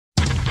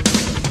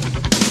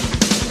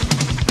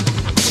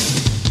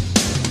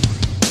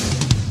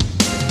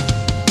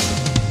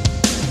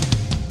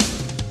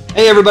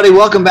Hey everybody,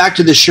 welcome back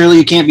to the Surely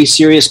You Can't Be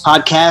Serious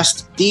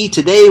podcast.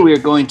 Today we are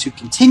going to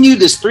continue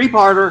this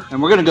three-parter,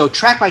 and we're going to go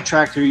track by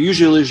track through Use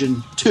Your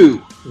Illusion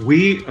 2.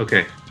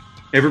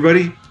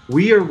 Everybody,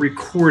 we are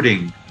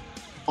recording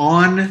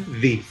on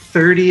the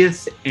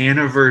 30th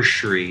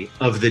anniversary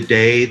of the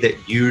day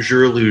that Use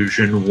Your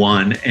Illusion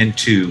 1 and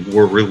 2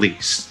 were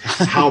released.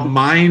 How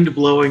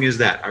mind-blowing is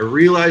that? I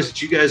realize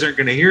that you guys aren't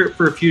going to hear it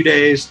for a few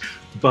days,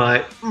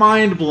 but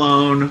mind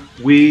blown,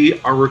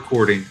 we are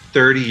recording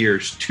 30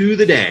 years to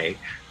the day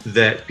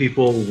that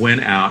people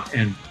went out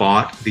and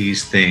bought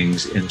these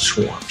things in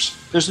swarms.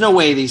 There's no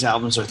way these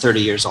albums are 30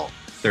 years old.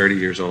 30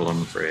 years old,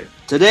 I'm afraid.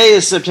 Today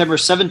is September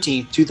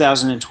 17th,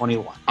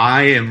 2021.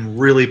 I am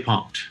really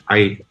pumped.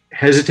 I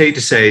hesitate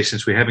to say,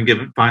 since we haven't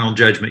given final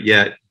judgment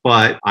yet,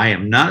 but I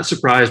am not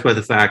surprised by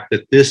the fact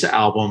that this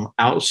album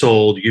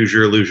outsold Use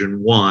Your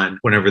Illusion 1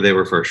 whenever they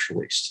were first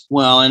released.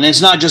 Well, and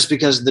it's not just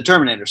because of the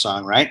Terminator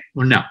song, right?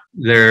 Well, no.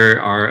 There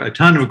are a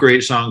ton of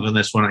great songs on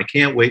this one. I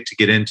can't wait to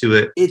get into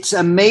it. It's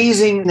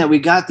amazing that we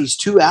got these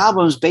two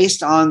albums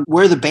based on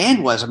where the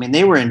band was. I mean,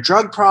 they were in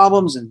drug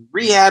problems and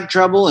rehab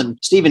trouble, and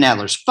Steven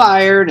Adler's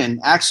fired,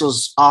 and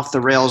Axl's off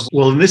the rails.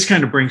 Well, and this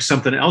kind of brings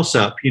something else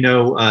up. You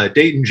know,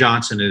 Dayton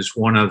Johnson is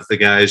one of the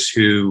guys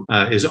who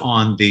is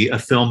on the A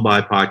Film By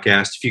podcast.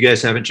 If you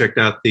guys haven't checked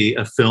out the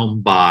A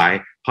Film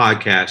By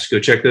podcast, go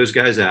check those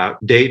guys out.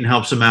 Dayton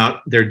helps them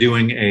out. They're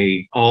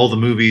doing all the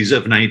movies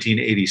of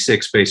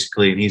 1986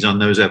 basically, and he's on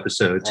those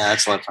episodes. Yeah,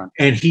 that's a lot of fun.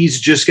 And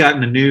he's just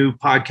gotten a new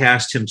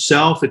podcast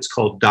himself. It's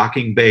called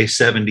Docking Bay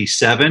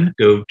 77.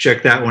 Go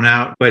check that one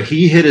out. But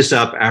he hit us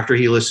up after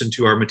he listened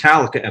to our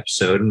Metallica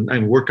episode,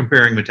 and we're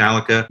comparing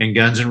Metallica and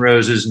Guns N'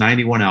 Roses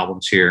 91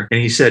 albums here. And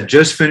he said,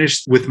 just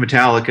finished with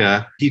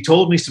Metallica. He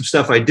told me some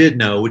stuff I did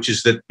know, which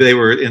is that they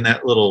were in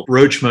that little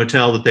Roach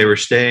Motel that they were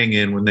staying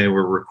in when they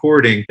were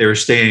recording. They were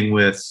staying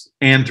with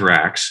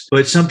Anthrax,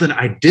 but something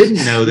I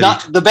didn't know that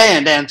not the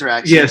band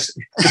Anthrax. Yes,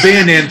 the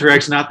band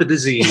Anthrax, not the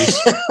disease.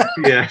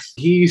 Yeah,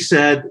 he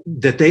said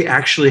that they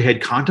actually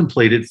had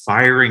contemplated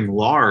firing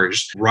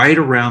Lars right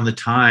around the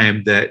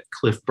time that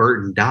Cliff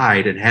Burton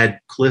died, and had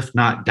Cliff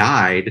not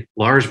died,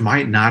 Lars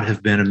might not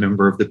have been a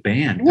member of the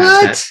band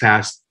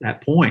past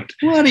that point.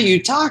 What are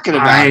you talking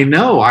about? I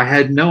know, I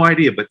had no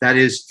idea, but that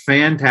is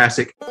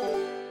fantastic.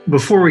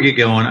 Before we get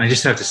going, I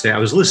just have to say, I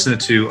was listening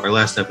to our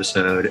last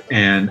episode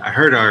and I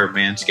heard our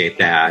Manscaped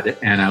ad,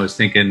 and I was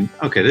thinking,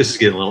 okay, this is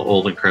getting a little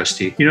old and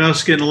crusty. You know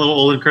what's getting a little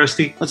old and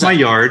crusty? What's my that?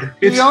 Yard.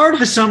 Your yard?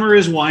 The summer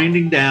is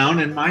winding down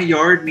and my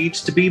yard needs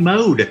to be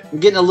mowed. We're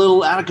getting a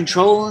little out of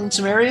control in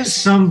some areas.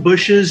 Some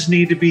bushes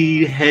need to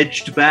be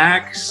hedged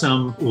back.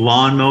 Some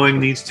lawn mowing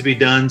needs to be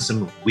done.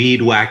 Some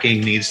weed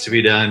whacking needs to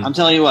be done. I'm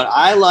telling you what,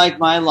 I like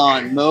my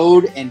lawn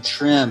mowed and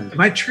trimmed.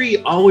 My tree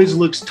always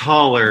looks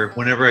taller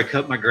whenever I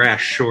cut my grass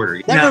shorter.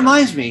 That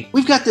reminds me,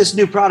 we've got this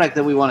new product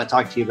that we want to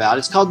talk to you about.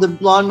 It's called the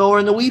Lawnmower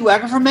and the Weed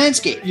Whacker from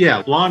Manscaped.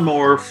 Yeah,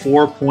 Lawnmower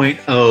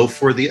 4.0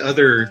 for the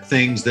other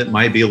things that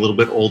might be a little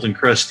bit old and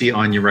crusty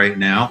on you right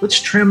now. Let's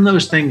trim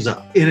those things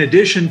up. In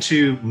addition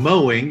to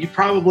mowing, you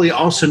probably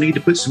also need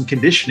to put some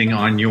conditioning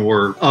on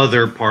your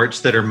other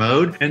parts that are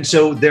mowed. And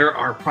so there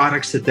are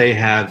products that they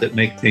have that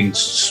make things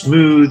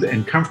smooth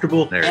and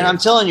comfortable. And I'm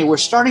telling you, we're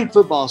starting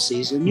football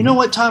season. You know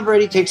what Tom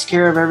Brady takes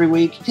care of every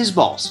week? His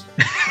balls.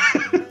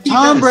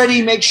 Tom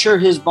Brady makes sure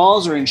his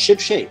balls are in ship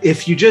shape.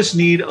 If you just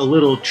need a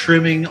little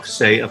trimming,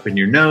 say up in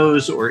your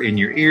nose or in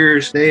your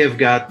ears, they have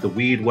got the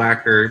Weed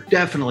Whacker.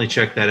 Definitely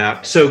check that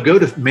out. So go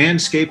to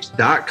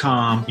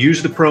manscaped.com,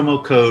 use the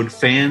promo code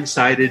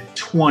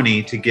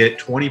FANSIDED20 to get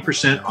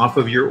 20% off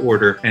of your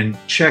order, and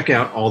check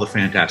out all the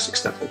fantastic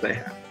stuff that they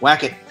have.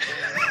 Whack it.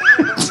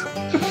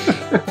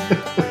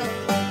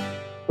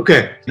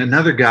 Okay,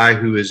 another guy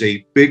who is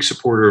a big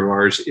supporter of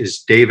ours is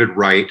David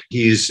Wright.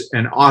 He's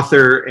an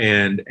author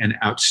and an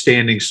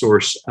outstanding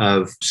source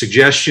of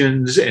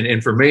suggestions and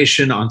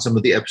information on some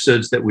of the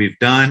episodes that we've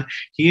done.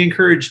 He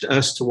encouraged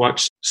us to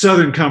watch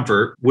Southern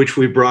Comfort, which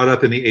we brought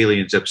up in the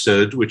Aliens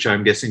episode, which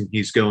I'm guessing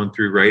he's going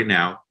through right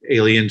now.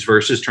 Aliens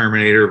versus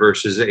Terminator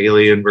versus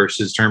Alien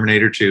versus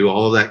Terminator 2,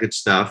 all of that good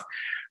stuff.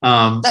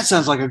 That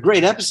sounds like a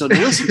great episode to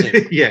listen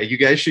to. Yeah, you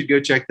guys should go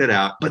check that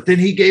out. But then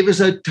he gave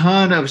us a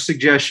ton of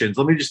suggestions.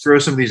 Let me just throw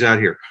some of these out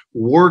here.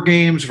 War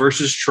Games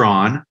versus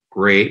Tron.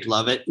 Great.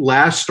 Love it.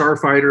 Last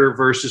Starfighter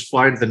versus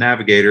Flight of the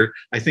Navigator.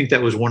 I think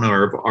that was one of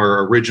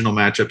our original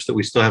matchups that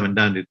we still haven't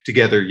done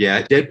together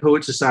yet. Dead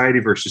Poet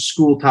Society versus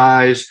School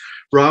Ties.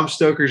 Bram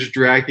Stoker's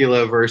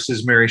Dracula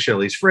versus Mary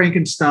Shelley's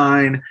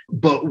Frankenstein.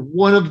 But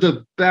one of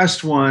the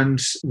best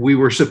ones we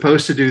were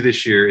supposed to do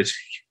this year is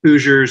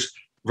Hoosiers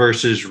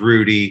versus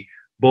Rudy,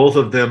 both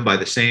of them by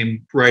the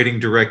same writing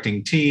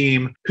directing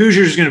team.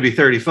 Hoosiers is going to be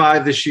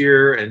 35 this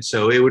year, and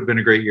so it would have been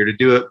a great year to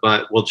do it,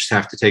 but we'll just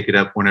have to take it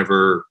up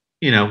whenever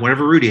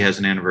Rudy has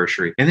an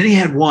anniversary. And then he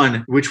had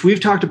one, which we've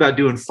talked about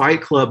doing,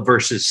 Fight Club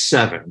versus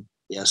Seven.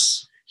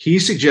 Yes. He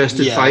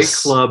suggested Fight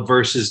Club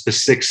versus The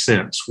Sixth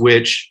Sense,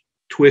 which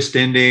twist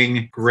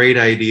ending. Great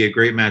idea.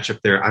 Great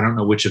matchup there. I don't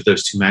know which of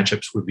those two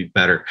matchups would be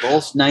better.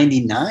 Both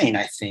 99,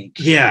 I think.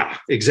 Yeah,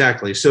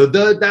 exactly. So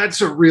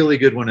that's a really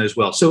good one as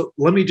well. So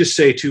let me just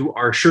say to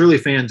our Shirley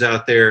fans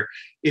out there,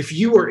 if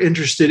you are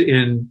interested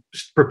in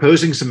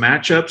proposing some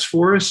matchups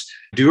for us,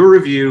 do a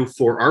review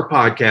for our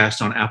podcast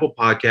on Apple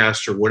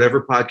Podcasts or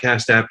whatever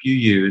podcast app you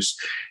use.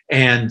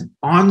 And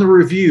on the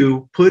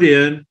review, put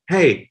in,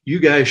 hey, you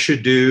guys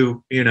should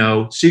do,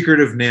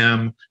 Secret of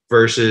Nim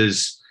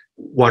versus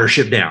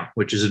Watership Down,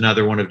 which is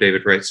another one of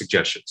David Wright's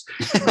suggestions.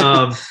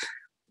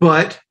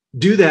 But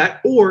do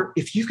that. Or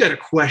if you've got a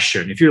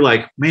question, if you're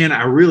like, man,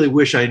 I really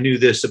wish I knew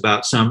this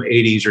about some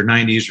 80s or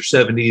 90s or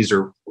 70s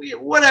or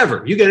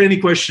whatever, you got any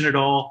question at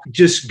all,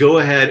 just go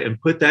ahead and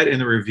put that in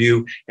the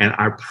review. And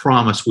I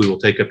promise we will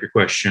take up your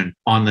question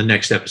on the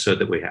next episode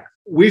that we have.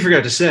 We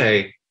forgot to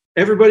say,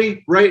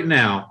 everybody right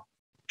now,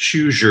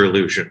 choose your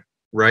illusion,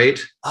 right?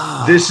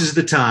 Oh. This is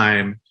the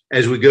time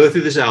as we go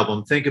through this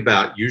album, think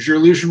about Use Your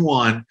Illusion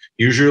 1,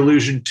 Use Your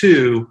Illusion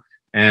 2,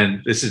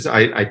 and this is,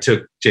 I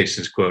took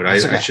Jason's quote.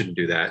 I shouldn't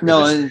do that.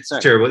 No, it's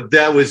terrible.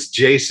 That was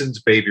Jason's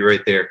baby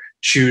right there.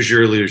 Choose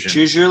your illusion.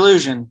 Choose your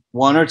illusion,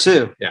 1 or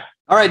 2. Yeah.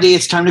 All right, D,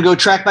 it's time to go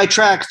track by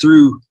track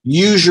through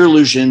Use Your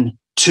Illusion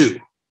 2.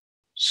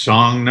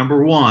 Song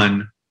number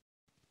 1,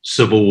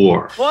 Civil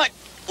War. What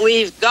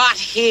we've got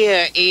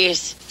here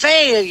is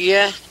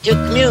failure to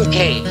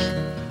communicate.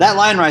 That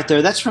line right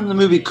there, that's from the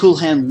movie Cool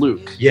Hand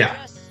Luke.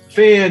 Yeah.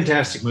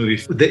 Fantastic movie.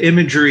 The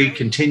imagery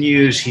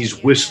continues.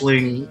 He's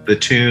whistling the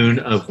tune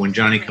of When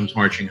Johnny Comes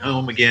Marching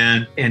Home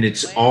Again. And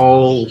it's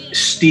all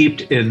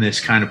steeped in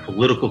this kind of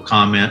political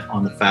comment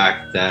on the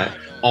fact that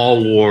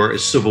all war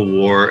is civil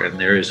war and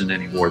there isn't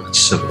any war that's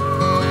civil.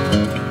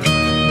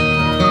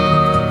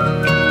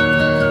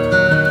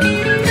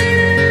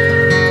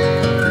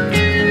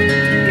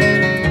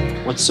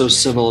 What's so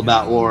civil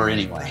about war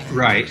anyway?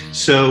 Right.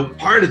 So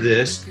part of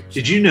this,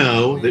 did you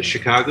know that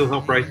Chicago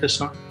helped write this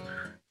song?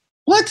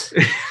 What?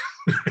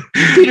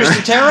 Peter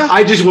Cetera?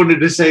 I just wanted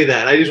to say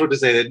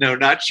that. No,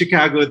 not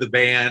Chicago the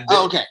band.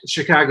 Oh, okay.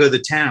 Chicago the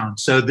town.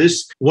 So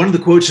one of the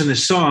quotes in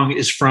this song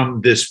is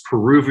from this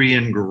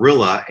Peruvian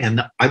guerrilla. And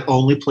the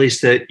only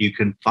place that you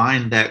can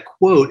find that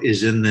quote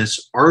is in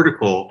this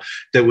article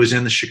that was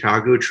in the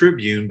Chicago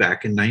Tribune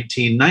back in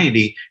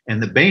 1990.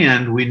 And the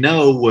band, we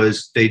know,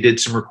 they did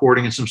some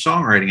recording and some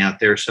songwriting out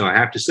there. So I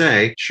have to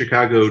say,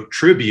 Chicago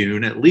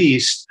Tribune at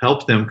least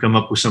helped them come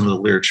up with some of the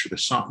lyrics for the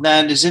song.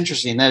 That is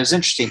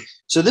interesting.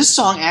 So this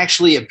song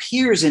actually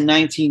appears in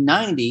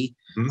 1990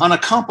 on a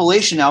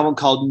compilation album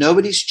called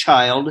Nobody's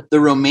Child, The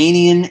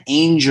Romanian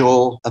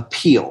Angel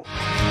Appeal.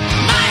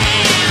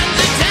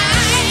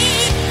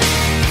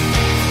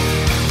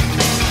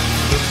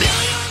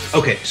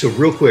 Okay, so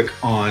real quick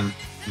on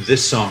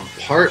this song,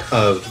 part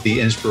of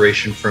the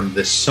inspiration from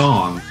this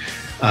song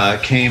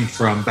came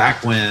from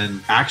back when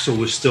Axl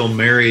was still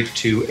married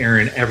to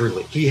Erin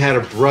Everly. He had a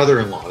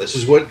brother-in-law.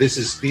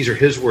 These are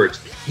his words.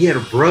 He had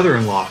a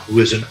brother-in-law who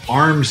was an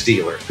arms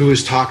dealer who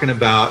was talking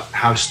about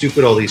how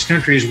stupid all these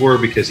countries were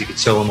because he could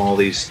sell them all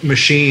these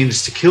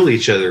machines to kill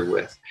each other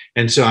with.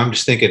 And so I'm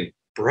just thinking,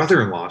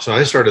 brother-in-law. So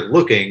I started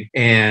looking,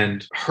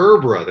 and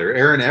her brother,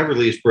 Erin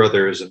Everly's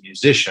brother, is a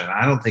musician.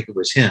 I don't think it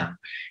was him.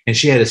 And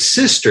she had a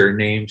sister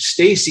named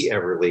Stacey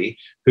Everly,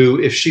 who,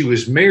 if she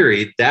was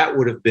married, that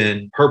would have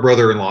been her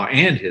brother-in-law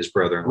and his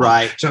brother-in-law.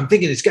 Right. So I'm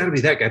thinking it's got to be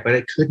that guy, but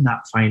I could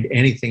not find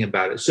anything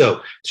about it.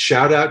 So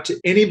shout out to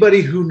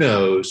anybody who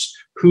knows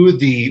who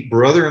the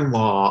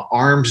brother-in-law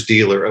arms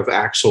dealer of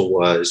Axl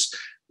was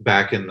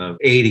back in the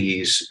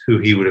 80s, who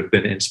he would have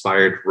been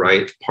inspired to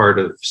write part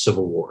of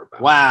Civil War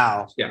about.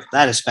 Wow. Yeah.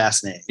 That is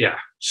fascinating. Yeah.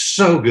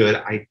 So good.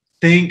 I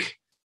think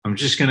I'm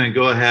just going to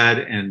go ahead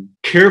and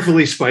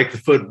carefully spike the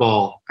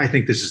football. I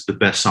think this is the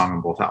best song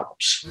on both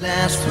albums.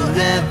 Last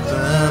forever,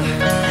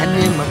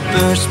 and in my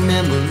first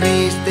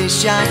memories, they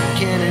shot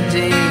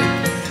Kennedy.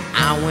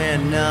 I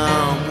went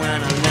numb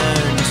when I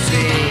learned to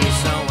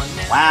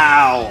see.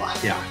 Wow.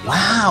 Yeah.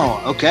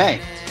 Wow.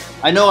 Okay.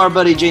 I know our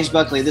buddy James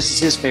Buckley, this is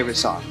his favorite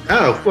song.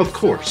 Oh, of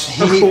course.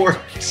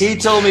 He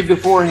told me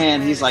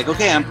beforehand, he's like,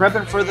 okay, I'm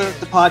prepping for the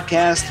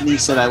podcast. And he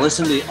said, I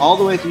listened to all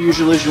the way through Use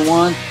Your Illusion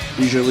 1,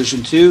 Use Your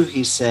Illusion 2.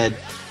 He said,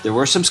 there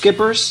were some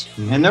skippers,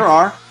 and there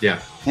are.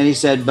 Yeah. And he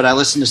said, but I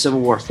listened to Civil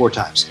War 4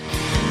 times.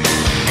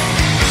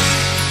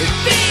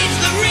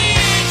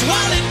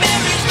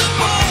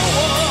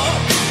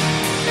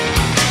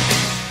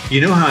 You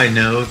know how I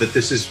know that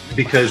this is?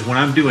 Because when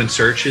I'm doing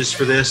searches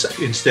for this,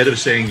 instead of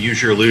saying Use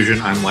Your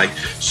Illusion, I'm like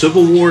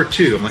Civil War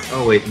 2. I'm like,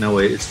 oh, wait, no,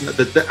 wait. It's not,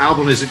 the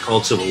album isn't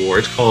called Civil War.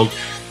 It's called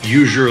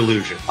Use Your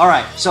Illusion. All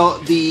right. So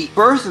the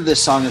birth of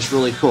this song is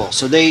really cool.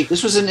 So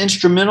this was an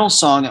instrumental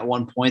song at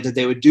one point that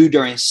they would do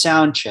during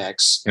sound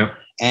checks. Yep.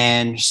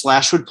 And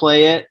Slash would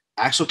play it.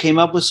 Axl came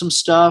up with some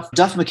stuff.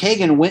 Duff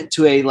McKagan went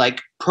to a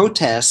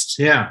protest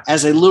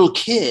as a little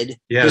kid.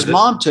 Yeah, his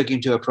mom took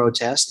him to a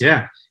protest.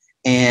 Yeah.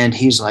 And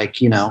he's like,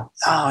 oh,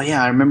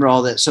 yeah, I remember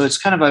all that. So it's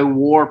kind of a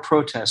war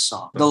protest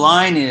song. The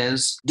line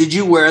is, did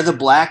you wear the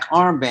black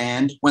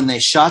armband when they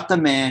shot the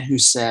man who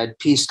said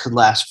peace could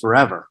last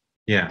forever?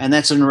 Yeah. And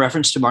that's in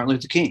reference to Martin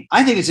Luther King.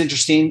 I think it's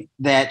interesting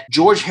that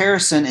George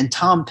Harrison and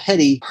Tom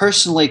Petty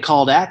personally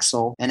called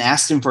Axl and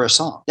asked him for a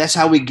song. That's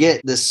how we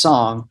get this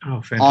song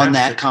on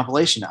that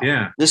compilation album.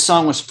 Yeah. This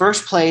song was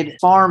first played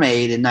Farm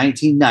Aid in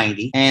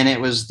 1990, and it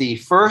was the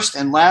first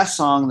and last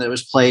song that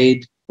was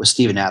played with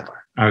Steven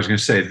Adler. I was going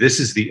to say, this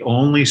is the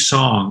only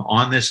song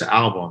on this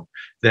album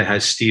that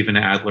has Steven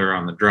Adler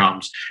on the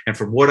drums. And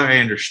from what I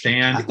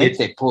understand, I think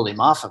they pulled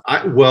him off of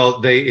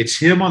it. It's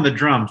him on the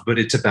drums, but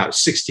it's about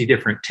 60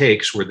 different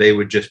takes where they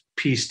would just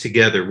piece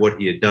together what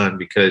he had done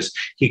because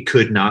he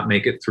could not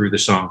make it through the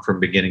song from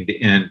beginning to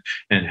end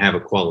and have a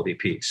quality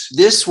piece.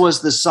 This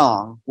was the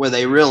song where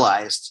they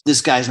realized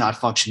this guy's not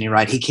functioning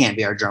right. He can't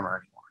be our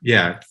drummer anymore.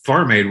 Yeah,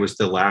 Farm Aid was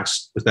the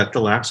last. Was that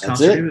the last That's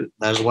concert? it.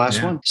 That was the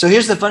last one. So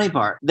here's the funny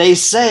part. They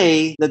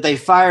say that they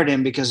fired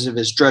him because of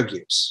his drug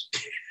use.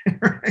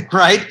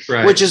 Right?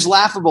 Which is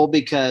laughable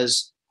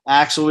because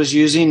Axl was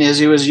using,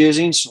 Izzy was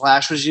using,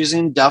 Slash was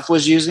using, Duff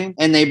was using,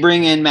 and they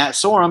bring in Matt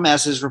Sorum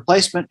as his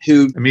replacement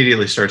who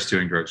immediately starts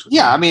doing drugs.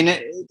 I mean,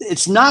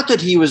 it's not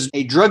that he was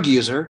a drug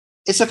user.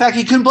 It's the fact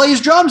he couldn't play his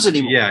drums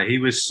anymore. Yeah,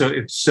 it's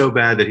so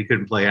bad that he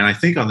couldn't play. And I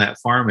think on that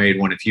Farm Aid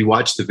one, if you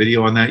watch the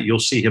video on that, you'll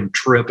see him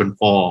trip and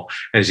fall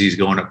as he's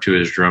going up to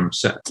his drum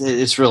set.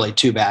 It's really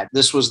too bad.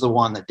 This was the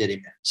one that did him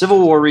in. Civil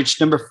War reached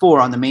number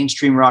 4 on the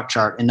mainstream rock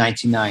chart in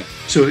 1990.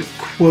 So it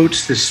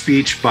quotes the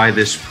speech by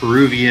this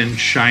Peruvian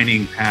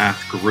Shining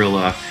Path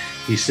gorilla.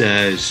 He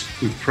says,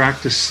 "We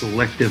practice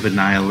selective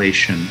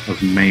annihilation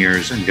of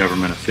mayors and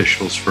government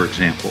officials, for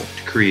example,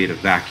 to create a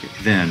vacuum.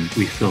 Then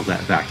we fill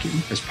that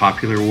vacuum. As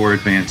popular war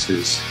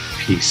advances,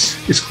 peace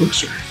is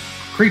closer."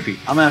 Creepy.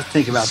 I'm going to have to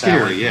think about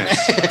Scary, that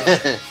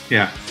one. Yes.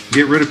 Yeah.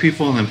 Get rid of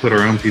people and then put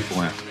our own people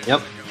in.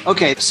 Yep.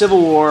 Okay,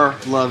 Civil War,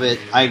 love it.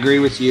 I agree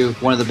with you.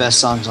 One of the best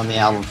songs on the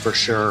album for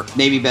sure.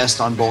 Maybe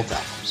best on both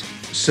albums.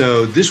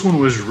 So this one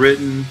was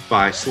written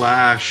by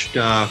Slash,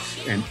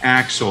 Duff, and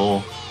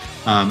Axl.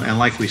 And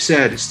like we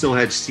said, it still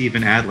had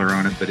Steven Adler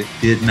on it, but it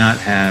did not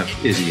have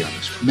Izzy on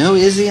this one. No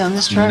Izzy on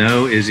this track?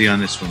 No Izzy on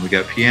this one. We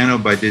got piano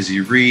by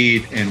Dizzy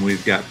Reed, and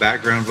we've got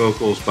background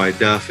vocals by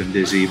Duff and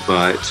Dizzy,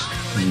 but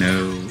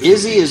no.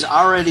 Izzy is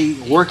already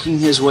working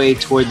his way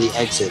toward the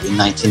exit in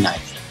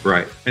 1990.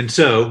 Right. And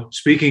so,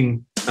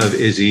 speaking of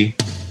Izzy,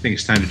 I think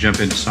it's time to jump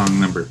into song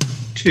number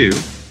 2.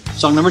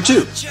 Song number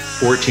 2.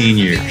 14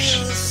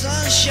 Years.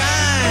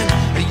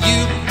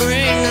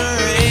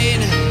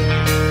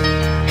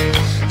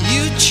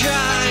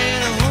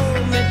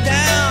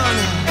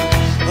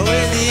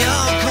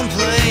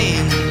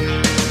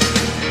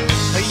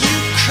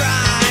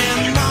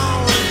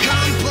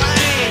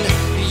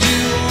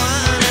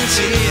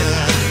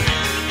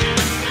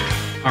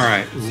 All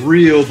right,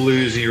 real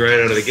bluesy right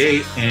out of the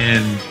gate,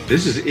 and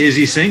this is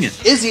Izzy singing.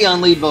 Izzy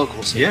on lead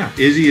vocals. Yeah,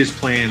 Izzy is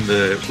playing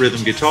the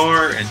rhythm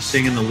guitar and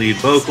singing the lead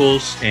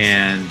vocals,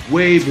 and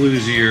way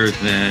bluesier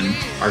than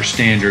our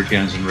standard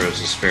Guns N'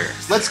 Roses fare.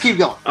 Let's keep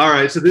going. All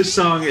right, so this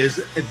song is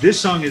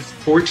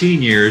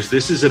 14 years.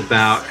 This is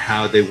about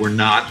how they were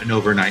not an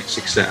overnight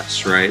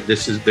success, right?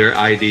 This is their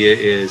idea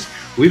is,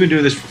 we've been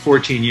doing this for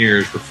 14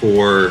 years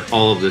before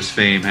all of this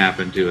fame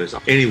happened to us.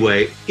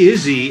 Anyway,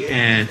 Izzy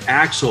and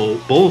Axl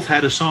both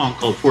had a song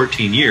called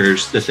 14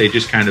 Years that they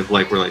just kind of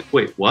were like,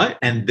 wait, what?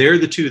 And they're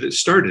the two that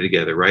started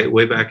together, right?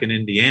 Way back in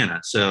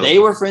Indiana. So they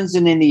were friends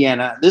in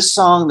Indiana. This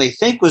song they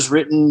think was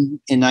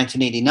written in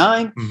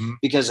 1989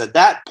 because at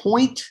that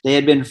point they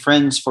had been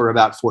friends for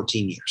about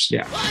 14 years.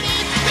 Yeah.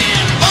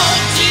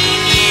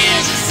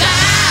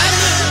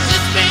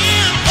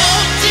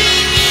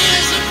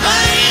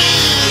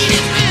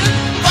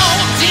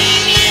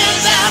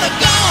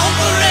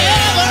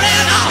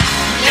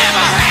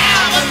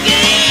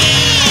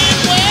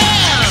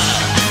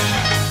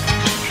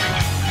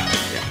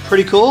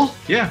 Pretty cool.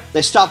 Yeah.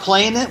 They stopped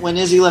playing it when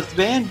Izzy left the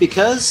band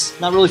because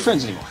not really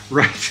friends anymore.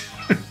 Right.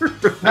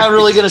 Not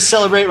really going to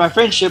celebrate my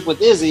friendship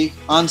with Izzy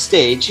on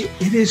stage.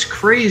 It is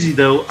crazy,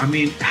 though. I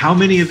mean, how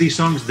many of these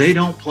songs they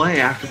don't play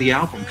after the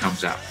album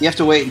comes out? You have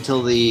to wait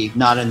until the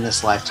Not In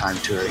This Lifetime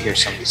tour to hear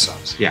some of these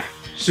songs. Yeah.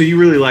 So you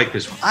really like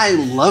this one? I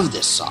love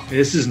this song.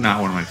 This is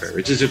not one of my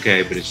favorites. It's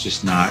okay, but it's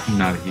just not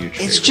a huge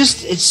favorite.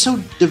 It's so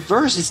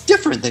diverse. It's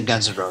different than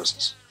Guns N'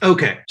 Roses.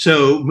 Okay,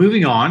 so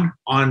moving on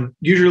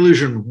Use Your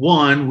Illusion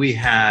 1, we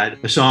had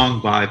a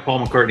song by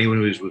Paul McCartney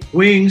when he was with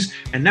Wings,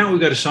 and now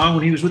we've got a song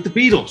when he was with the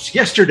Beatles,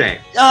 Yesterday.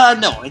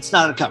 No, it's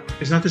not a cover.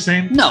 It's not the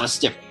same? No, it's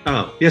different.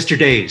 Oh,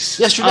 Yesterdays.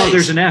 Yesterdays. Oh,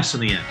 there's an S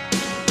on the end.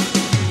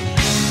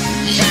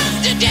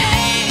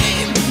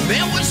 Yesterday,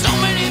 there were so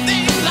many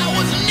things I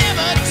was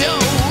never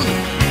told.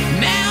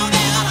 Now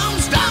that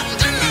I'm starting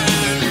to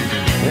learn,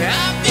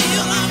 I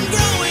feel I'm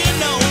growing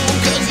old,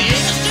 'cause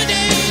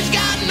yesterday's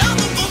got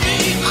nothing for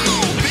me.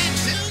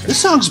 Oh, This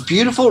song's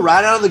beautiful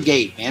right out of the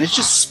gate, man. It's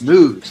just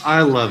smooth.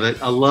 I love it.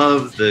 I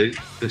love the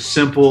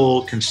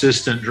simple,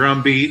 consistent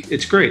drum beat.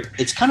 It's great.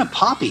 It's kind of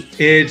poppy.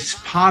 It's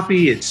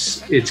poppy.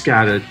 It's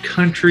got a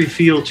country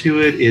feel to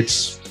it.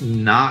 It's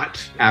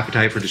not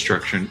Appetite for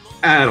Destruction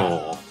at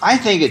all. I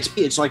think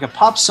it's like a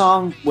pop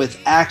song with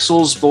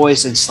Axl's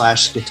voice and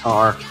Slash's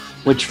guitar,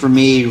 which for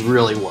me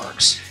really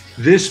works.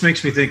 This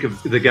makes me think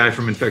of the guy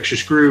from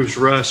Infectious Grooves,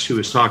 Russ, who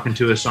was talking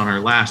to us on our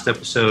last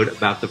episode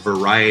about the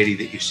variety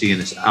that you see in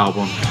this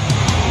album.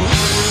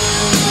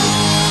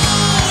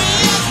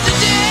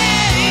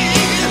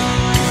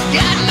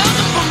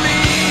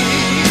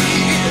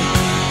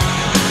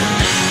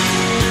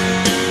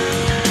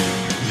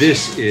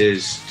 This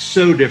is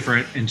so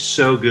different and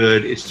so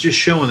good. It's just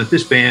showing that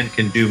this band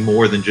can do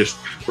more than just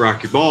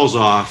rock your balls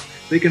off.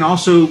 They can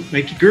also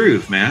make you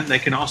groove, man. They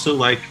can also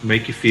like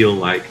make you feel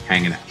like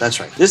hanging out. That's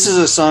right. This is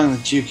a song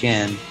that you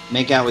can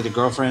make out with your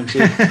girlfriend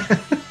too.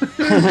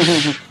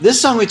 This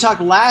song, we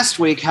talked last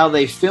week how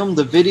they filmed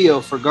the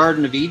video for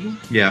Garden of Eden.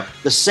 Yeah.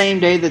 The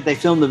same day that they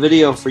filmed the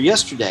video for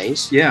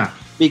Yesterday's. Yeah.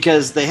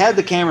 Because they had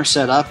the camera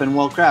set up, and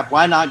well, crap,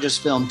 why not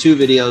just film 2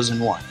 videos in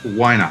one?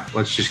 Why not?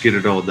 Let's just get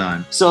it all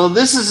done. So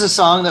this is a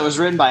song that was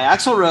written by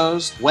Axl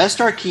Rose, Wes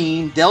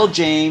Arkeen, Del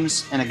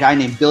James, and a guy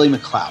named Billy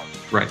McLeod.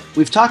 Right.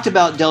 We've talked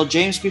about Del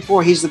James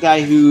before. He's the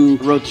guy who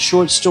wrote the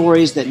short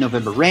stories that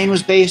November Rain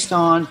was based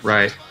on.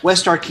 Right.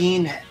 Wes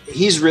Arkeen,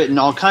 he's written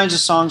all kinds of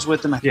songs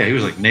with them. Yeah, he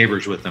was like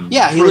neighbors with them.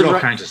 Yeah, he wrote lived all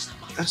kinds of stuff.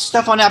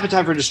 Stuff on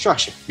Appetite for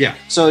Destruction. Yeah.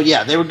 So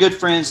yeah, they were good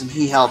friends, and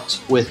he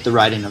helped with the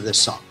writing of this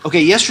song.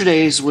 Okay,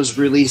 Yesterday's was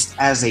released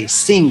as a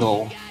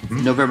single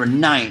November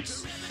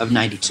 9th of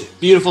 92.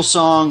 Beautiful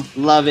song,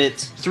 love it.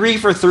 3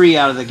 for 3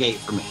 out of the gate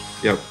for me.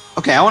 Yep.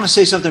 Okay, I want to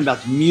say something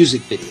about the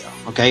music video,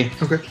 okay?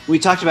 Okay. We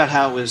talked about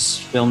how it was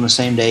filmed the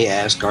same day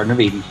as Garden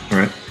of Eden. All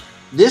right.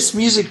 This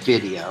music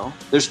video,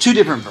 there's 2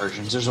 different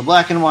versions. There's a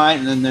black and white,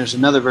 and then there's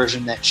another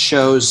version that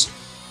shows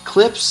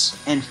clips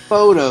and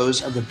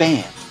photos of the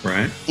band.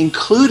 Right.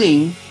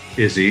 Including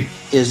Izzy,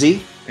 who had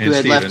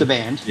Steven. left the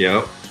band,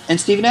 Yep. and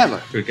Steven Adler,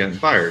 Who had gotten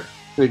fired.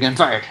 who had gotten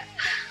fired.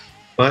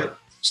 But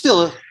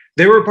Still,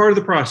 they were a part of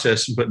the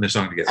process in putting this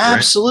song together,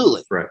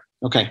 absolutely. Right.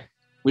 Okay.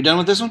 We done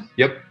with this one?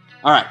 Yep.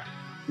 All right.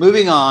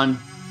 Moving on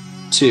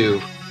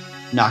to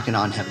Knocking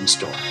on Heaven's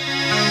Door.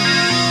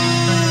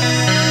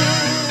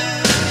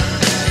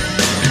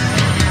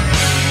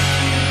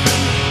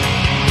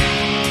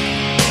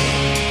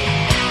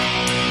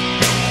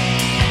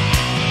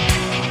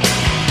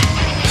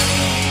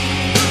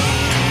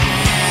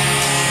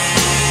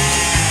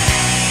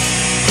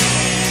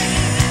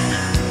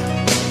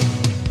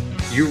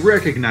 You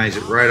recognize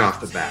it right off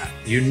the bat.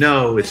 You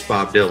know it's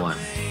Bob Dylan,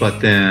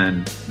 but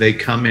then they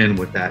come in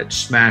with that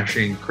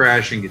smashing,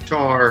 crashing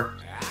guitar.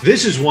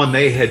 This is one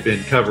they had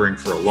been covering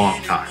for a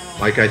long time.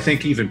 Like, I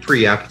think even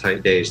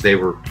pre-Appetite days, they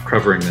were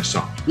covering this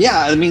song. Yeah,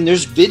 I mean,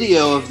 there's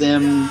video of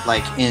them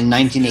like in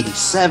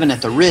 1987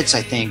 at the Ritz,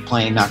 I think,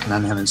 playing Knocking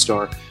on Heaven's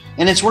Door.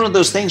 And it's one of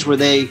those things where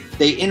they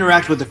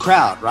interact with the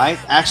crowd, right?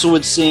 Axl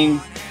would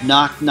sing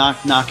knock,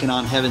 knock, knocking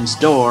on heaven's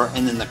door,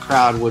 and then the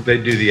crowd would... They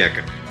do the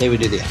echo. They would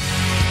do the echo.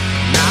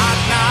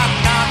 Knock, knock,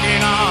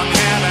 knocking on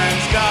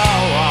heaven's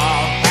door.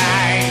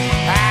 Hey,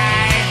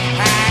 hey,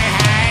 hey,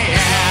 hey,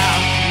 yeah.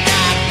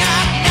 Knock,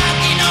 knock,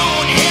 knocking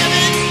on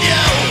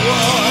heaven's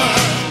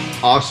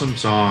door. Awesome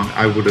song.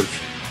 I would have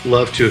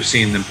loved to have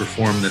seen them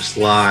perform this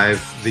live.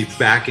 The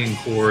backing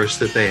chorus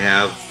that they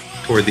have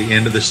toward the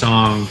end of the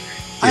song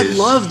I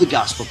love the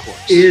gospel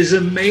chorus. is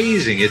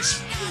amazing.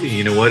 It's,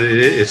 you know what it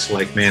is? It's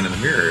like Man in the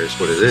Mirror is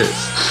what it is.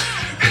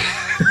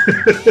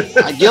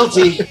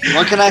 Guilty.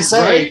 What can I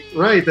say?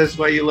 Right. That's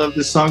why you love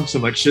this song so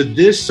much. So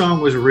this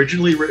song was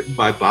originally written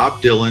by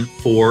Bob Dylan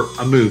for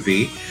a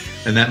movie,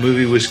 and that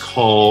movie was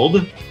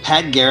called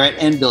Pat Garrett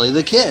and Billy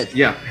the Kid.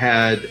 Yeah,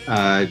 had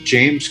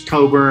James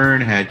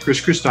Coburn, had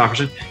Chris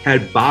Christopherson,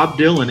 had Bob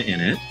Dylan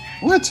in it.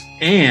 What?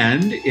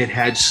 And it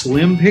had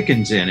Slim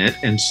Pickens in it,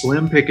 and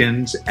Slim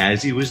Pickens,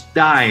 as he was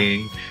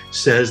dying,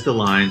 says the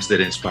lines that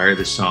inspire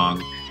the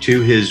song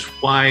to his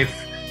wife,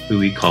 who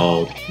he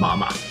called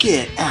Mama.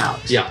 Get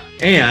out. Yeah.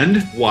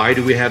 And why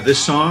do we have this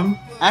song?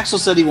 Axl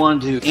said he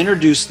wanted to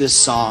introduce this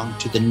song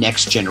to the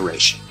next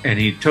generation. And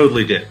he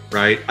totally did,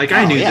 right? Like,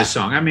 I knew this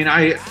song. I mean,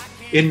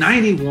 in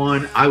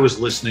 91, I was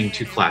listening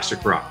to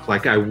classic rock.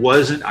 Like, I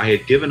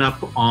had given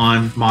up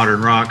on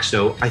modern rock.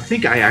 So I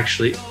think I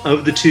actually,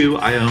 of the 2,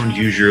 I owned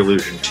Use Your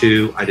Illusion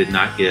 2. I did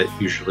not get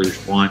Use Your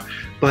Illusion 1.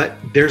 But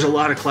there's a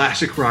lot of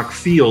classic rock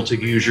feel to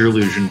Use Your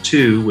Illusion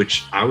 2,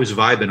 which I was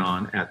vibing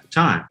on at the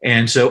time.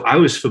 And so I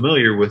was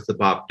familiar with the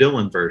Bob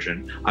Dylan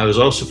version. I was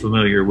also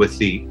familiar with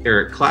the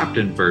Eric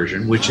Clapton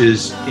version, which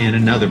is in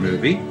another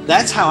movie.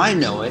 That's how I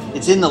know it.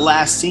 It's in the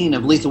last scene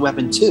of Lethal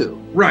Weapon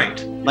 2.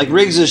 Right. Like,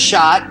 Riggs is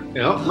shot.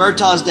 Yep.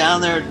 Murtaugh's down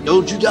there.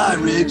 Don't you die,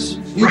 Riggs.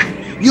 Right.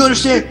 You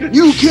understand?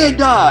 You can't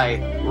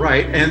die.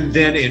 Right. And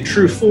then in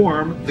true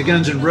form, the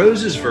Guns N'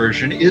 Roses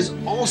version is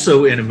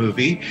also in a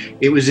movie.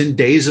 It was in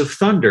Days of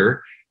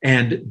Thunder.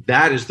 And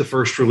that is the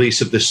first release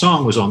of the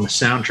song, was on the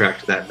soundtrack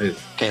to that movie.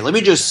 Okay, let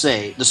me just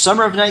say, the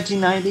summer of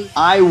 1990,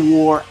 I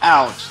wore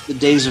out the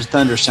Days of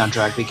Thunder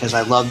soundtrack because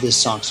I love this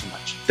song so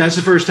much. That's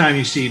the first time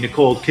you see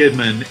Nicole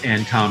Kidman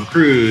and Tom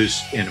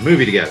Cruise in a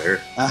movie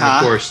together. And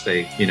of course,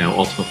 they,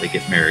 ultimately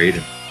get married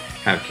and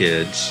have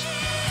kids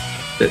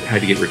that had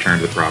to get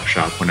returned with Rob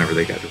Shop whenever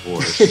they got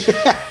divorced.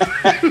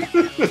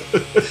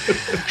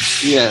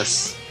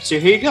 Yes. So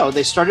here you go.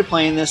 They started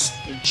playing this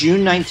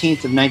June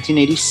 19th of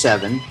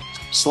 1987.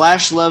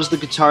 Slash loves the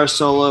guitar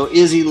solo.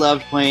 Izzy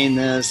loved playing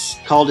this,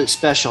 called it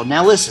special.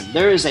 Now listen,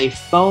 there is a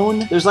phone,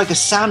 there's like a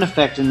sound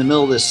effect in the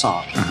middle of this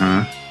song.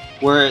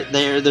 Where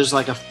there's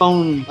like a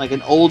phone, like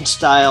an old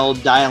style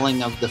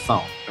dialing of the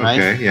phone, right?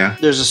 Okay, yeah.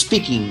 There's a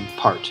speaking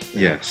part.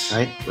 There, Yes.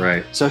 Right?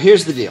 Right. So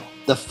here's the deal.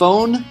 The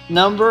phone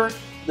number,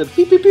 the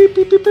beep, beep, beep,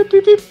 beep, beep, beep,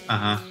 beep, beep,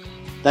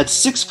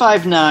 that's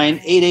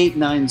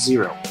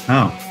 659-8890.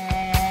 Oh.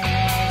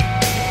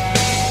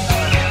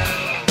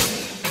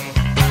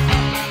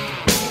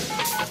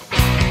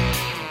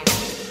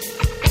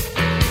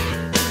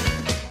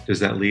 Does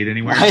that lead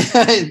anywhere?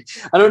 I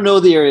don't know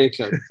the area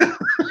code.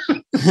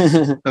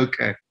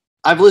 Okay.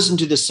 I've listened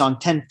to this song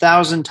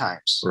 10,000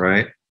 times.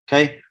 Right.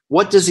 Okay.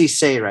 What does he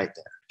say right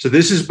there? So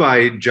this is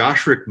by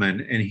Josh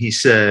Rickman, and he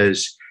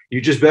says,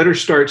 "You just better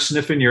start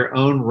sniffing your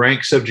own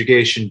rank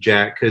subjugation,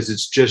 Jack, because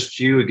it's just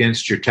you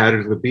against your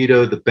tattered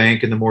libido, the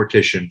bank, and the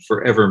mortician,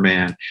 forever,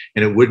 man.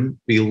 And it wouldn't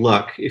be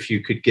luck if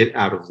you could get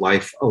out of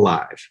life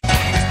alive."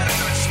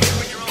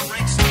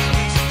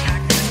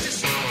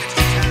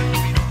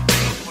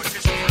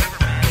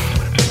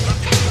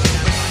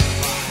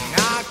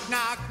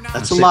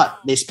 That's a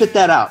lot. They spit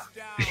that out.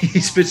 He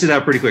spits it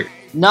out pretty quick.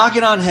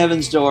 Knocking on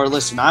Heaven's Door.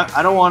 Listen,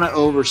 I don't want to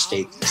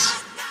overstate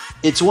this.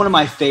 It's one of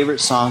my favorite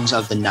songs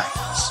of the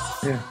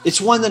 90s. Yeah. It's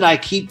one that I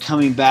keep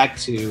coming back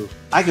to.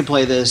 I could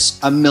play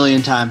this a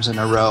million times in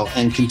a row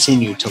and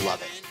continue to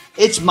love it.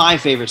 It's my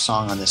favorite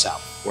song on this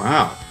album.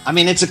 Wow. I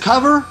mean, it's a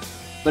cover,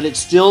 but it's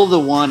still the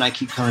one I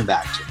keep coming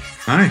back to.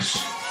 Nice.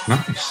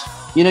 Nice.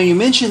 You know, you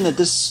mentioned that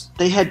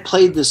they had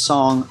played this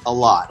song a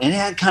lot, and it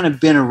had kind of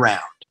been around.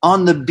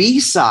 On the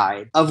B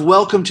side of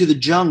Welcome to the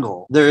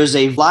Jungle, there is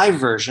a live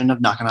version of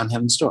Knocking on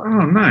Heaven's Door.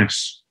 Oh,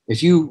 nice.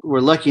 If you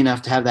were lucky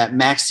enough to have that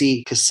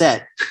maxi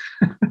cassette.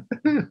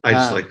 I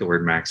just like the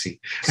word maxi.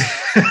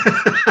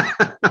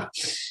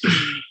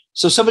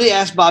 So somebody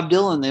asked Bob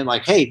Dylan, they're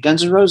like, "Hey,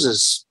 Guns N'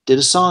 Roses did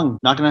a song,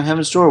 Knocking on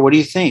Heaven's Door. What do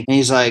you think?" And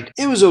he's like,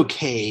 "It was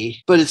okay,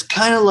 but it's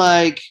kind of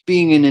like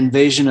being an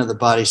invasion of the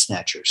Body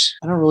Snatchers."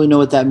 I don't really know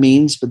what that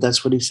means, but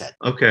that's what he said.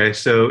 Okay,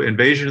 so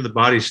Invasion of the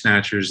Body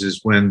Snatchers is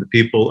when the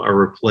people are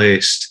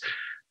replaced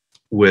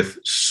with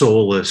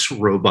soulless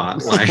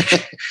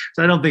robot-like.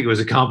 So I don't think it was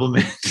a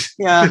compliment.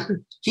 Yeah.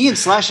 He and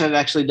Slash had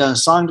actually done a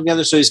song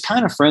together, so he's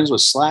kind of friends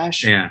with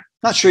Slash. Yeah.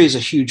 Not sure he's a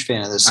huge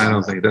fan of this song. I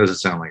don't think it doesn't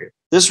sound like it.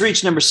 This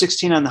reached number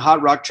 16 on the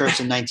Hot Rock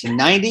charts in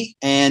 1990,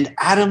 and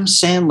Adam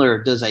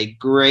Sandler does a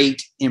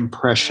great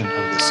impression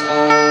of this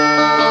song.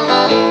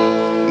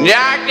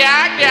 Knock,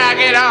 knock, knock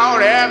it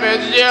on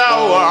heaven's door.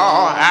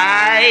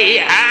 Aye,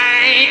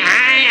 aye,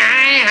 aye,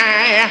 aye,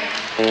 aye.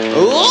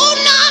 Oh,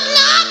 knock,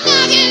 knock,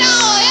 knock it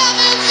on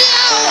heaven's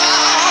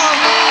door.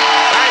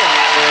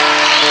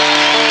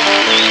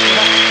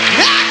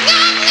 Knock,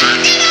 knock,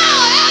 knock it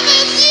on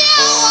heaven's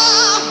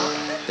door.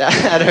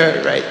 That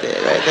hurt right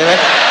there, right there.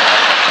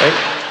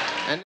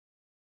 Right?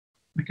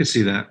 I can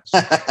see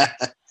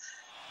that.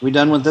 We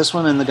done with this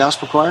one in the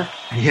gospel choir?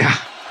 Yeah.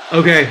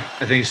 Okay,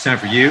 I think it's time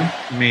for you,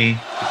 me,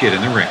 to get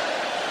in the ring.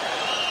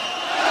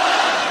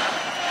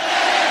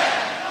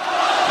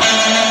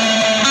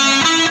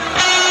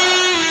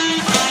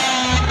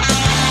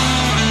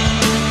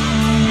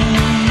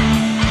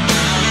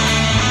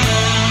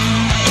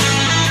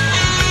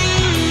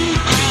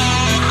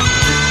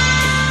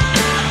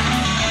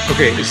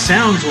 Okay, it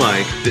sounds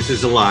like this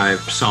is a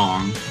live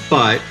song,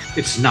 but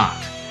it's not.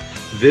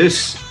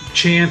 This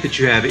chant that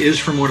you have is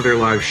from one of their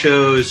live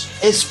shows.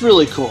 It's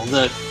really cool.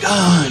 The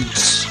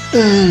Guns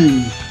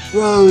N'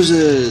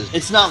 Roses.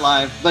 It's not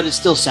live, but it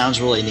still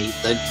sounds really neat.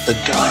 The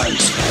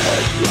Guns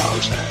N'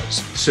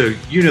 Roses. So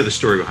you know the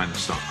story behind the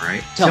song,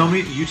 right? Tell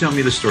me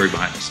the story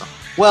behind the song.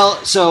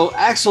 Well, so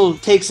Axl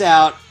takes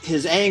out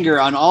his anger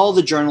on all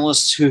the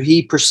journalists who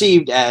he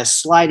perceived as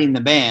slighting the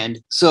band.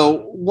 So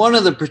one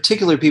of the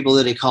particular people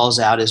that he calls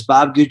out is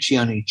Bob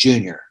Guccione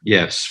Jr.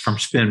 Yes, from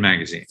Spin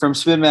Magazine. From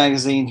Spin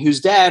Magazine,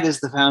 whose dad is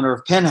the founder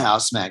of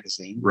Penthouse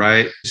Magazine.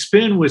 Right.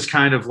 Spin was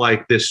kind of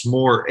like this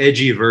more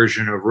edgy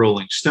version of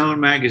Rolling Stone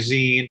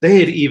magazine. They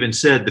had even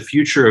said the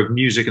future of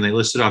music, and they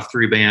listed off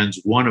 3 bands,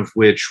 one of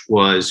which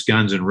was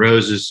Guns N'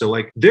 Roses. So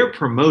like they're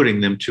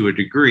promoting them to a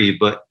degree,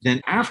 but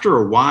then after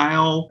a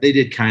while, they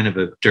did kind of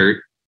a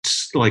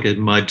like a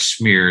mud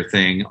smear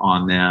thing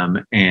on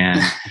them.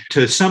 And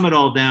to sum it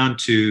all down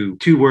to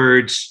 2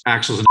 words,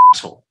 Axl's an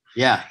asshole.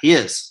 Yeah, he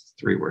is.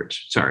 3 words.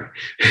 Sorry.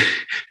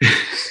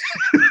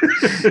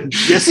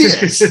 Yes, he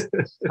is.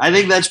 I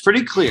think that's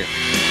pretty clear.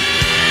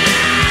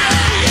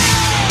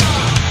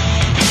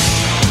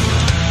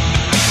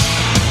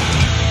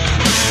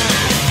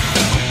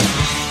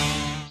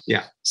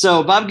 Yeah.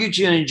 So Bob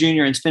Guccione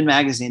Jr. and Spin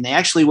Magazine, they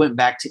actually went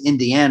back to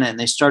Indiana and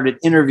they started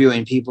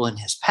interviewing people in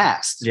his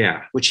past.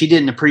 Yeah. Which he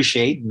didn't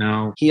appreciate.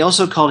 No. He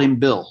also called him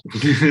Bill.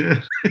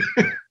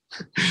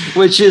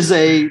 Which is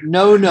a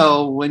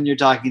no-no when you're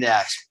talking to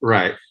Axl.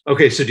 Right.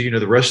 Okay, so do you know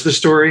the rest of the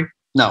story?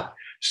 No.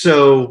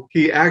 So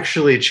he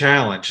actually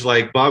challenged,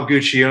 like Bob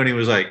Guccione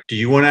was like, do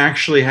you want to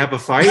actually have a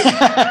fight?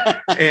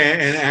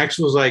 and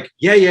Axl was like,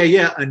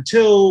 yeah,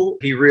 until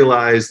he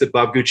realized that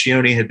Bob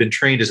Guccione had been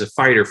trained as a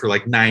fighter for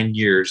like 9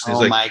 years. Oh,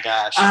 like, my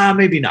gosh.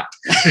 Maybe not.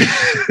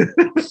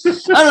 I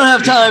don't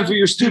have time for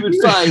your stupid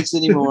fights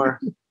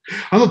anymore.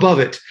 I'm above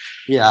it.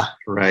 Yeah.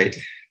 Right.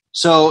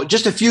 So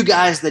just a few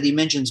guys that he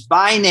mentions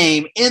by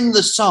name in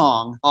the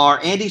song are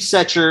Andy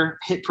Setcher,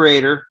 Hit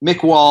Parader,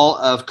 Mick Wall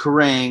of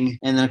Kerrang,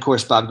 and then, of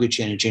course, Bob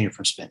Guccione Jr.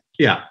 from Spin.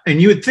 Yeah.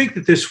 And you would think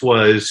that this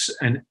was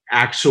an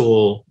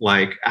Axl,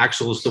 like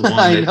Axl is the one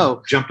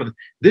that jumped in.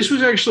 This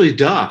was actually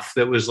Duff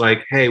that was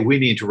like, hey, we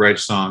need to write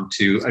a song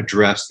to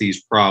address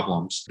these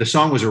problems. The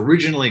song was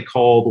originally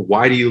called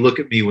Why Do You Look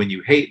at Me When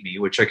You Hate Me,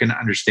 which I can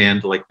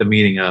understand like the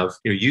meaning of,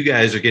 you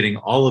guys are getting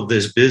all of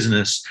this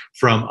business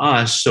from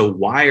us. So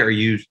why are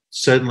you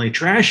suddenly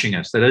trashing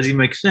us? That doesn't even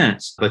make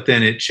sense. But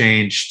then it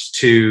changed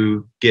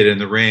to Get in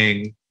the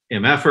Ring,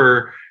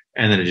 MFer,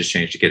 and then it just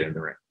changed to Get in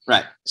the Ring.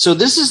 Right. So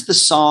this is the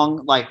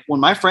song, like when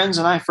my friends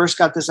and I first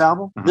got this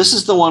album, this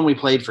is the one we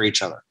played for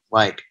each other.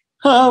 Like,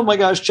 oh my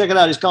gosh, check it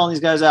out. He's calling these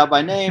guys out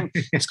by name.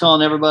 He's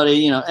calling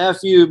everybody, F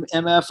you,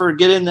 MFer,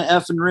 get in the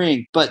effing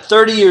ring. But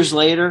 30 years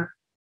later,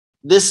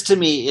 this to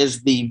me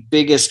is the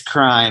biggest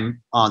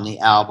crime on the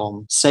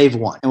album, save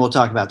one. And we'll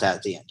talk about that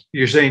at the end.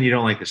 You're saying you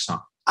don't like this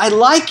song? I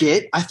like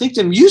it. I think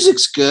the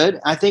music's good.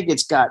 I think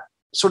it's got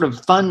sort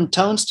of fun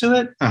tones to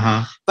it.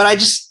 But I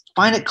just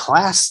find it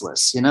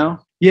classless,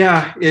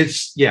 Yeah,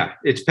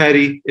 it's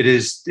petty. It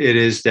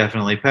is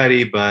definitely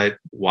petty, but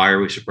why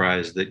are we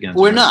surprised that Guns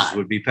N' Roses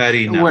would be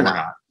petty? No, we're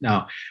not.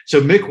 No.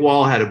 So Mick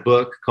Wall had a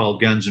book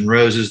called Guns N'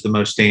 Roses, the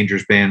Most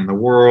Dangerous Band in the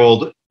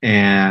World.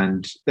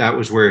 And that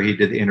was where he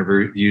did the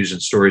interviews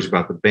and stories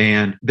about the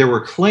band. There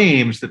were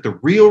claims that the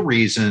real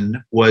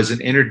reason was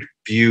an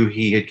interview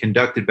he had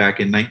conducted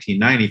back in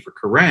 1990 for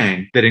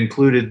Kerrang that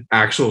included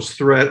Axl's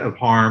threat of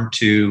harm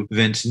to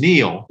Vince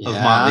Neil of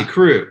Motley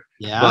Crue.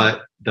 Yeah.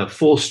 But the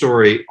full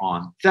story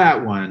on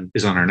that one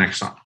is on our next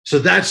song. So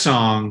that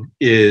song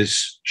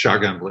is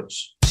Shotgun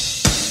Blues.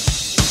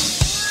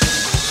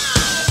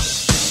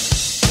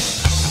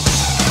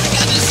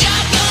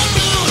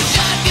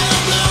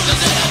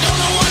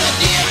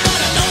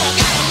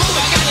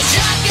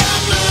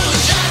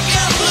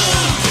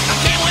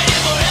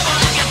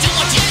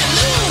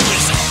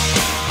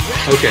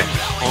 Okay.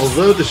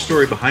 Although the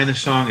story behind the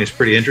song is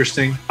pretty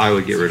interesting, I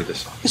would get rid of this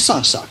song. This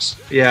song sucks.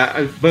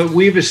 Yeah, but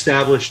we've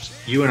established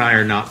you and I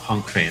are not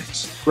punk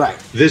fans. Right.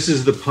 This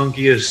is the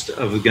punkiest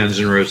of the Guns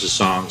N' Roses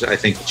songs I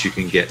think that you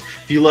can get.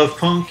 If you love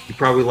punk, you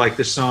probably like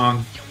this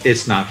song.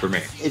 It's not for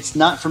me. It's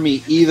not for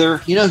me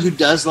either. You know who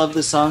does love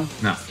this song?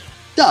 No.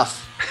 Duff.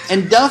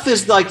 And Duff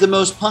is like the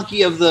most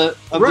punky of the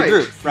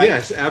group, right?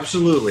 Yes,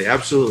 absolutely.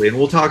 And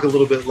we'll talk a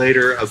little bit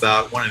later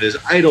about one of his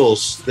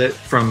idols that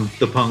from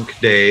the punk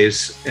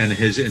days and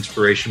his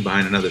inspiration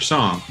behind another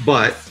song.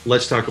 But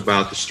let's talk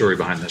about the story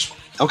behind this one.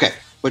 Okay,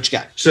 what you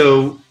got?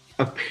 So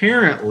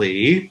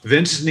apparently,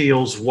 Vince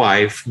Neil's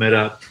wife met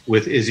up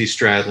with Izzy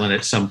Stradlin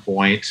at some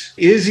point.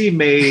 Izzy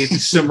made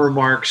some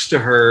remarks to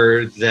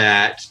her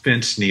that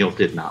Vince Neil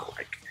did not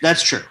like.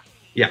 That's true.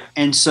 Yeah.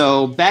 And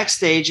so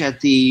backstage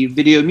at the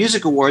Video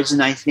Music Awards in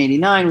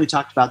 1989, we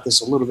talked about this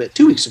a little bit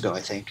 2 weeks ago,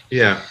 I think.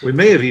 Yeah. We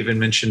may have even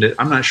mentioned it.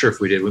 I'm not sure if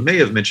we did. We may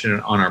have mentioned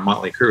it on our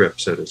Motley Crue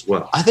episode as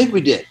well. I think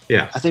we did.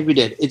 Yeah. I think we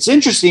did. It's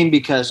interesting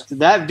because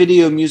that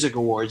Video Music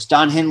Awards,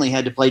 Don Henley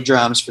had to play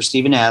drums for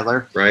Steven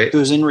Adler, right, who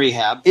was in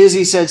rehab.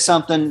 Izzy said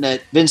something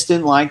that Vince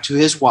didn't like to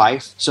his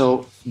wife.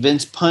 So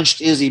Vince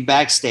punched Izzy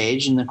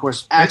backstage, and of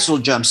course,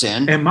 Axl jumps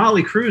in. And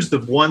Motley Crue's the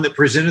one that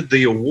presented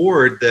the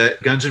award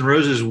that Guns N'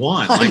 Roses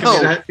won.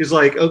 He's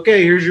like,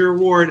 okay, here's your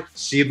award.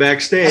 See you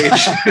backstage.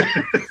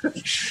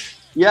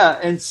 Yeah,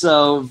 and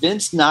so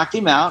Vince knocked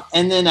him out,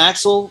 and then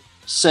Axl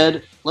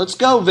said, let's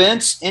go,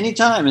 Vince,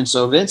 anytime. And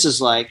so Vince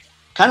is like,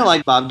 kind of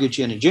like Bob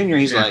Guccione Jr.,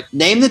 he's like,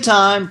 name the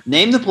time,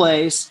 name the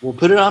place, we'll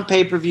put it on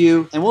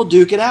pay-per-view, and we'll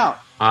duke it out.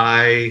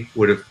 I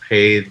would have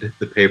paid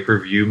the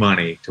pay-per-view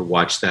money to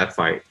watch that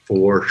fight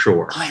for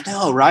sure. I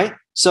know, right?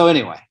 So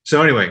anyway,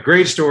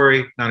 great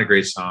story, not a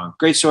great song.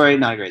 Great story,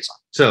 not a great song.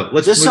 So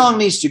this song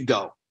needs to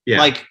go. Yeah.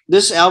 Like,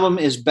 this album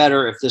is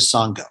better if this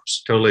song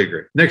goes. Totally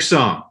agree. Next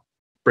song,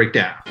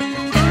 Breakdown.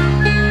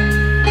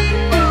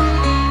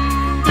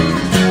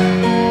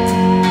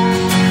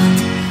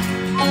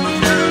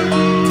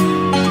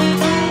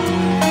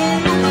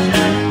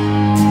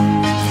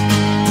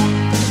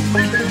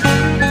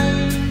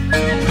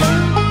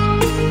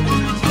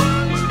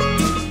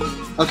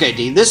 Okay,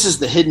 D, this is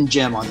the hidden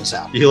gem on this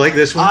album. You like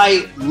this one?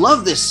 I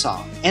love this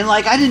song. And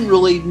I didn't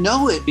really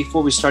know it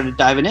before we started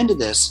diving into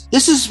this.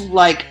 This is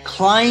like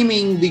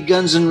climbing the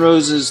Guns N'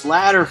 Roses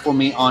ladder for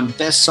me on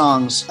best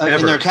songs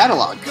in their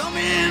catalog.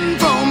 Coming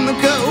from the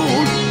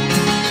cold,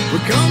 we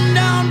come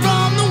down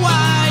from the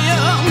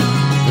wire.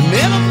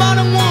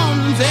 Everybody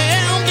wants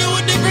them to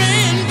a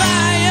different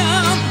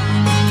fire.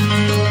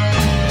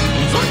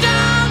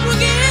 Sometimes we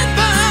get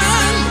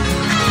fun.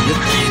 You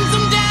think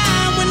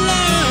sometime we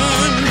learn.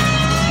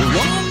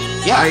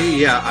 Yeah,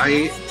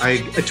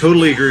 I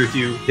totally agree with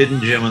you.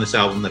 Hidden gem on this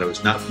album that I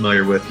was not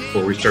familiar with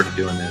before we started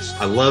doing this.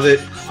 I love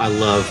it. I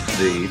love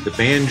the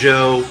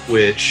banjo,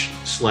 which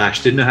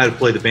Slash didn't know how to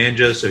play the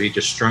banjo, so he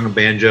just strung a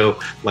banjo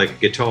like a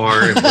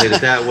guitar and played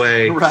it that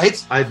way.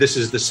 Right. This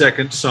is the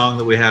second song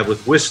that we have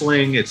with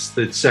whistling. It's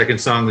the second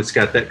song that's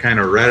got that kind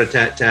of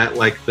rat-a-tat-tat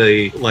like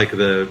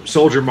the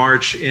Soldier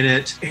March in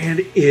it.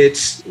 And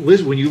it's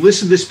when you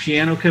listen to this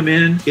piano come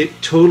in, it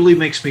totally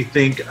makes me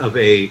think of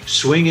a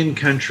swinging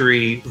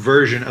country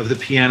version of the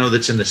piano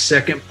that's in the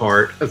second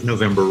part of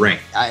November Rain.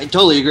 I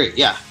totally agree.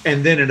 Yeah.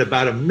 And then at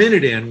about a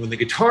minute in, when the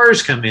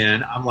guitars come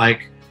in, I'm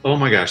like, oh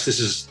my gosh, this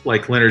is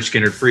like Leonard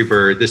Skinner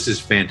Freebird. This is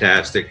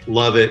fantastic.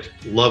 Love it.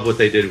 Love what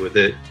they did with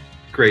it.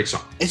 Great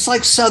song. It's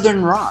like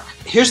Southern rock.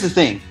 Here's the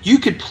thing. You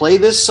could play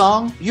this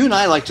song. You and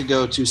I like to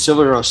go to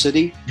Silver Dollar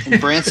City in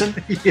Branson.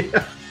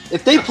 Yeah.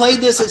 If they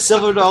played this at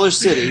Silver Dollar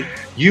City.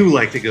 You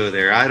like to go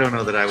there. I don't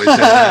know that I would say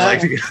I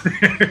like to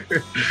go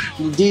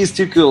there. D's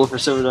too cool for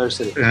Silver Dollar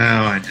City.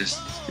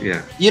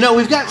 Yeah. You know,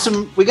 we got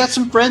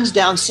some friends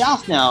down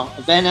south now.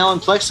 Van Allen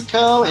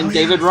Plexico and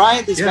David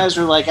Wright. These guys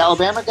are like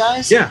Alabama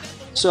guys. Yeah.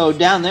 So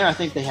down there, I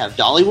think they have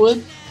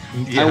Dollywood.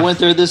 Yeah. I went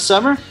there this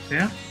summer.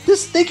 Yeah.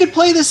 They could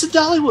play this at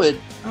Dollywood.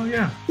 Oh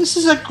yeah. This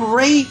is a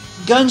great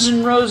Guns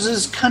N'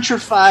 Roses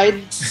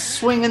countrified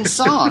swinging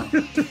song.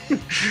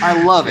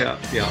 I love it.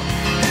 Yeah.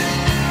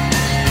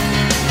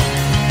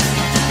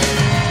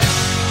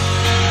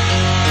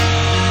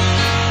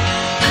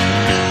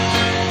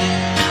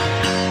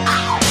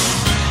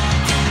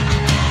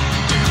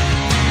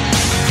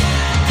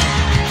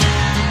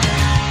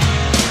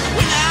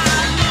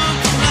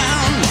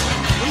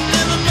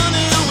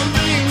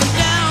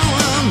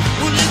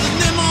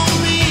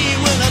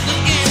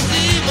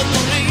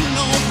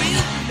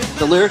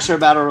 The lyrics are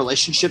about a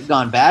relationship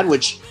gone bad,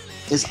 which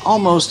is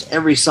almost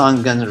every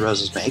song Guns N'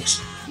 Roses makes.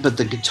 But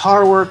the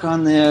guitar work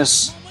on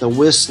this, the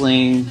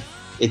whistling,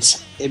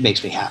 it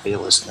makes me happy to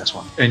listen to this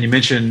one. And you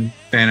mentioned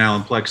Van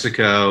Allen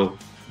Plexico.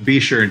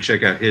 Be sure and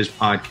check out his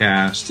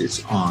podcast.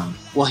 It's on.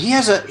 Well,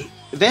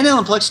 Van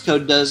Allen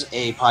Plexico does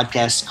a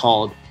podcast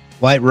called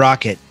White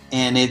Rocket.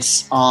 And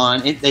it's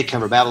on, they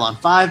cover Babylon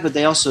 5, but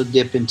they also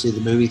dip into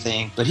the movie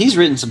thing. But he's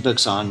written some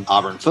books on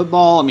Auburn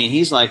football. I mean,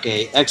 he's like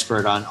an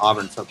expert on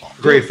Auburn football.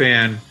 Great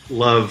fan.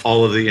 Love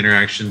all of the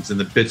interactions and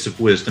the bits of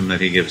wisdom that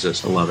he gives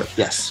us. I love it.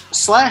 Yes.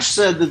 Slash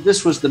said that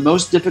this was the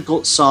most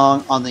difficult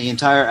song on the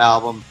entire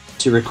album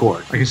to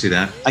record. I can see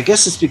that. I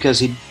guess it's because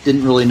he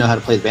didn't really know how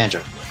to play the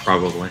banjo.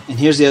 Probably. And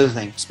here's the other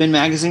thing. Spin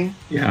Magazine.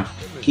 Yeah.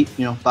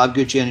 Bob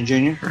Guccione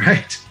Jr.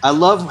 Right. I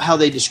love how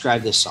they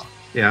describe this song.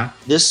 Yeah.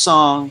 This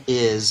song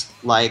is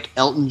like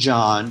Elton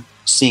John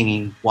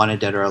singing Wanted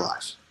Dead or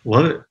Alive.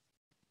 Love it.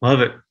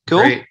 Love it. Cool.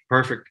 Great.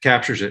 Perfect.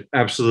 Captures it.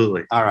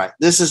 Absolutely. All right.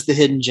 This is the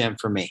hidden gem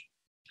for me.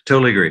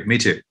 Totally agree. Me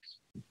too.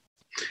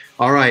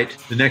 All right.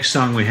 The next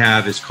song we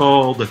have is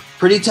called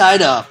Pretty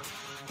Tied Up,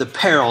 The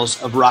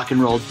Perils of Rock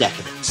and Roll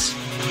Decadence.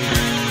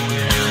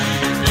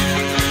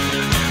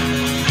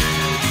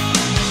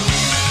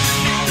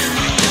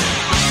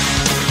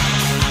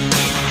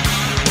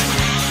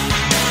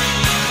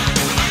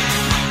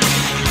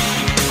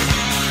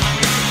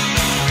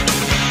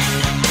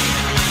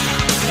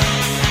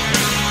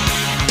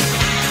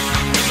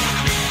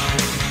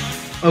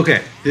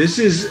 Okay, this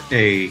is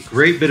a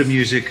great bit of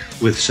music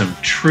with some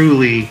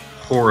truly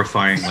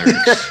horrifying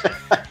lyrics.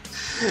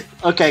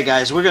 Okay,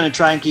 guys, we're going to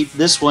try and keep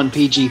this one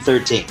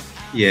PG-13.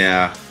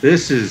 Yeah,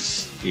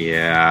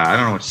 I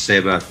don't know what to say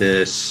about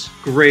this.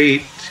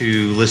 Great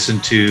to listen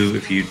to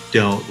if you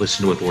don't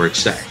listen to what the words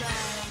say.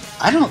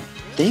 I don't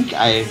think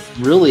I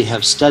really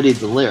have studied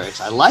the lyrics.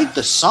 I like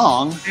the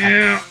song.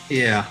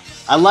 Yeah.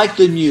 I like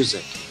the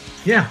music.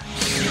 Yeah.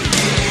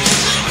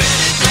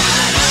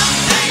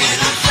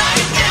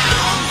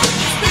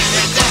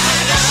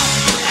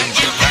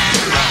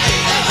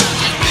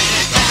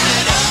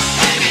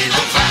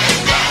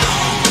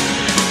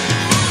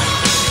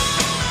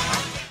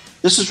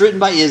 This was written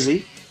by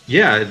Izzy.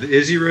 Yeah,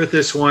 Izzy wrote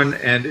this one,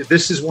 and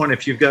this is one,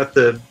 if you've got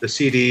the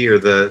CD or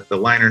the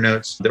liner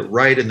notes, that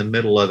right in the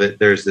middle of it,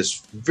 there's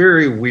this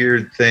very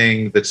weird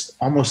thing that's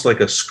almost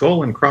like a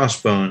skull and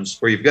crossbones,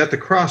 where you've got the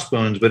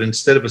crossbones, but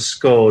instead of a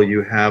skull,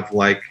 you have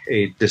like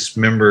a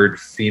dismembered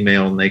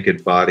female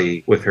naked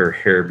body with her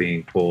hair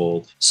being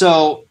pulled.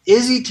 So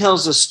Izzy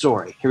tells a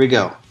story. Here we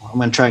go. I'm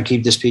going to try and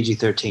keep this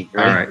PG-13.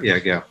 All right, yeah,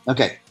 go.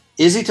 Okay.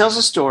 Izzy tells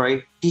a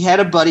story. He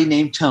had a buddy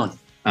named Tony.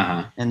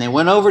 Uh-huh. And they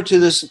went over to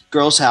this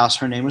girl's house.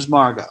 Her name was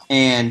Margot.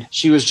 And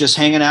she was just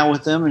hanging out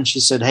with them. And she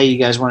said, hey, you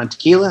guys want a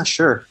tequila?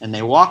 Sure. And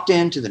they walked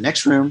into the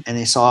next room and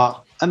they saw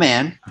a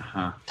man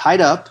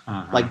tied up,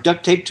 like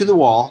duct taped to the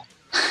wall,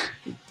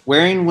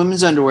 wearing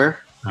women's underwear.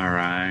 All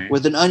right.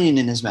 With an onion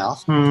in his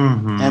mouth.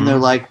 Mm-hmm. And they're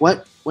like,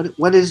 what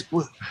is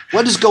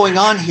going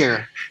on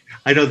here?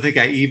 I don't think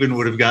I even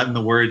would have gotten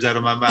the words out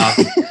of my mouth.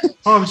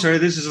 Oh, I'm sorry.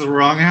 This is the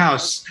wrong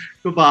house.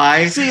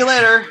 Goodbye. See you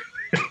later.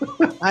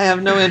 I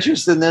have no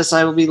interest in this.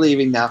 I will be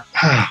leaving now.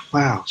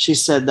 Wow. She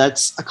said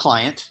that's a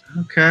client.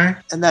 Okay.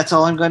 And that's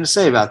all I'm going to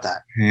say about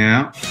that.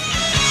 Yeah.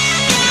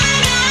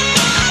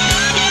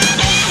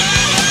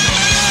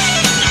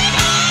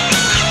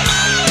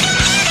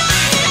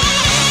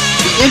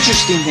 The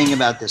interesting thing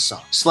about this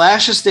song,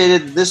 Slash has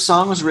stated that this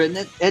song was written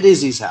at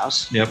Izzy's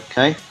house. Yep.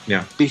 Okay.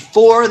 Yeah.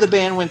 Before the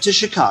band went to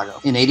Chicago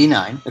in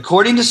 '89.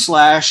 According to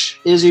Slash,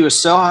 Izzy was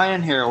so high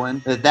on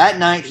heroin that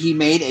night he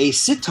made a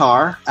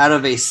sitar out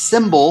of a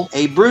cymbal,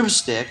 a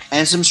broomstick,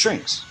 and some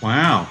strings.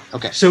 Wow.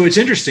 Okay. So it's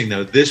interesting,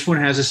 though. This one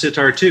has a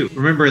sitar, too.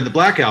 Remember, in the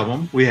Black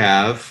Album, we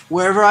have...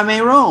 Wherever I May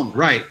Roam.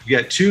 Right. You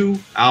got two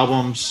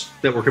albums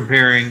that we're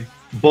comparing,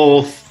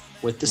 both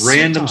with the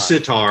random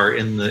sitar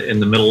in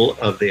the middle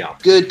of the album.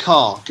 Good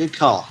call. Good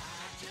call.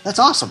 That's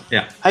awesome.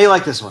 Yeah. How you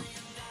like this one?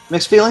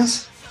 Mixed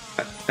feelings?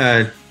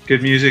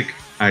 Good music.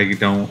 I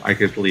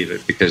could leave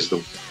it because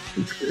the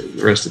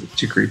rest of it's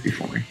too creepy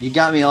for me. You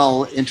got me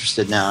all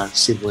interested now to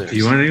see the lyrics. Do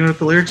you want to know what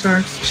the lyrics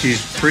are?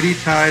 She's pretty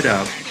tied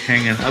up,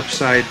 hanging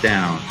upside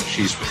down.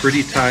 She's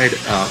pretty tied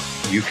up.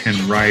 You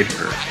can ride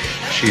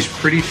her. She's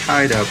pretty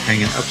tied up,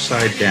 hanging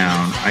upside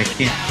down. I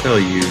can't tell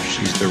you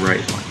she's the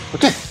right one.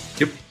 Okay.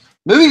 Yep.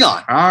 Moving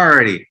on.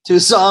 Alrighty. To a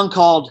song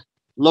called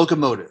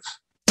Locomotive.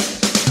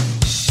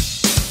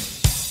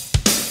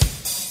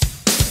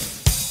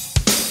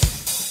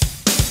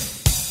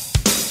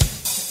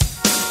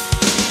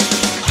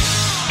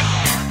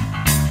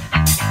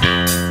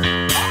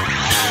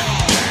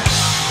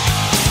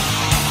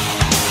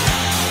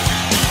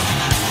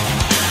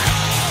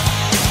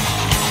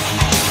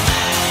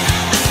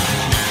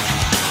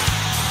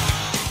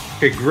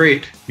 Okay,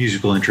 great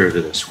musical intro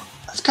to this one.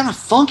 That's kind of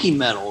funky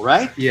metal,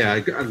 right? Yeah,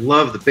 I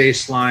love the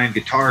bass line.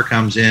 Guitar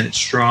comes in, it's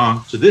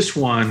strong. So this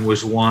one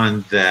was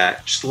one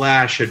that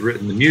Slash had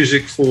written the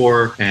music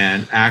for,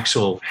 and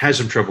Axl had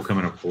some trouble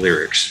coming up with the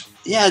lyrics.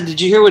 Yeah, did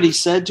you hear what he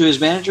said to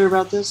his manager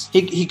about this?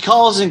 He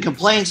calls and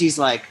complains. He's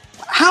like,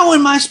 how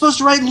am I supposed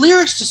to write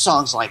lyrics to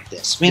songs like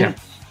this? I mean,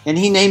 and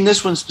he named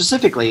this one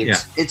specifically.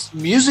 It's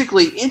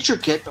musically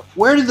intricate, but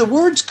where did the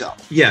words go?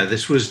 Yeah,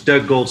 this was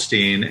Doug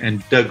Goldstein,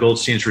 and Doug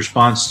Goldstein's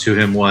response to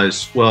him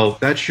was, well,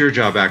 that's your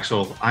job,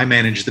 Axl. I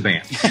manage the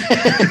band.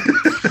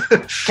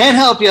 Can't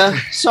help you.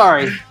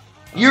 Sorry.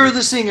 You're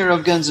the singer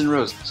of Guns N'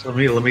 Roses. Let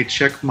me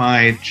check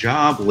my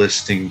job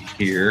listing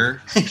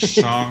here.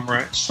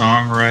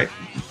 Songwrite.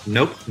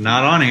 Nope,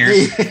 not on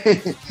here.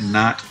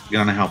 Not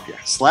gonna help you.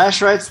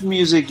 Slash writes the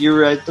music, you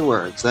write the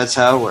words. That's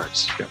how it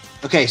works. Yep.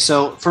 Okay,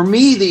 so for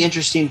me, the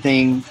interesting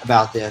thing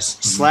about this,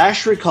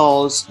 Slash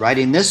recalls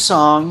writing this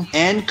song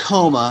and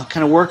Coma,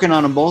 kind of working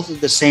on them both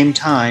at the same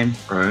time,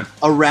 right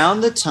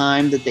around the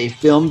time that they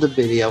filmed the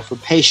video for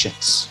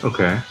Patience.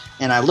 Okay.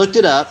 And I looked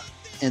it up,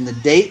 and the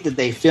date that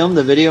they filmed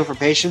the video for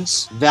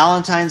Patience,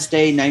 Valentine's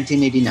Day,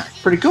 1989.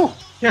 Pretty cool.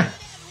 Yeah.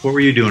 What were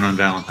you doing on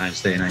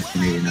Valentine's Day,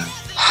 1989?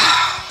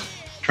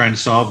 Trying to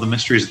solve the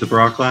mysteries of the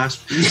bra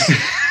clasp?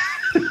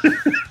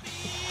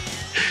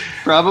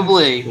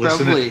 Probably.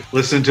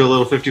 Listen to a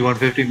little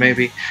 5150,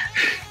 maybe.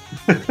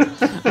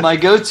 My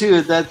go-to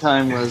at that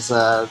time was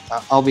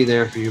 "I'll Be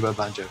There for You" by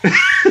Bon Jovi.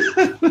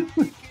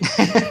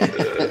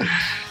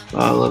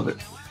 I love it.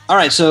 All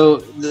right, so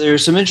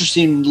there's some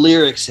interesting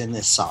lyrics in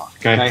this song.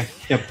 Okay.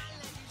 Yep.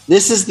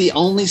 This is the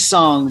only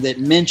song that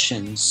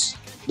mentions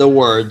the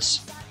words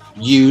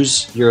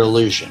 "use your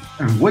illusion."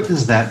 And what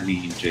does that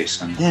mean,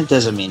 Jason? That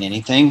doesn't mean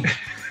anything,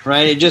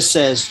 right? It just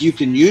says you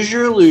can use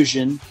your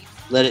illusion,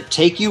 let it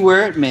take you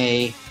where it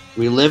may,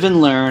 we live and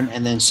learn,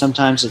 and then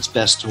sometimes it's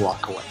best to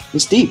walk away.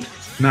 It's deep.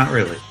 Not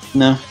really.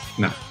 No.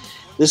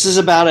 This is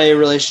about a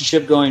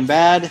relationship going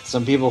bad.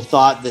 Some people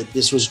thought that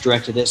this was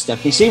directed at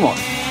Stephanie Seymour.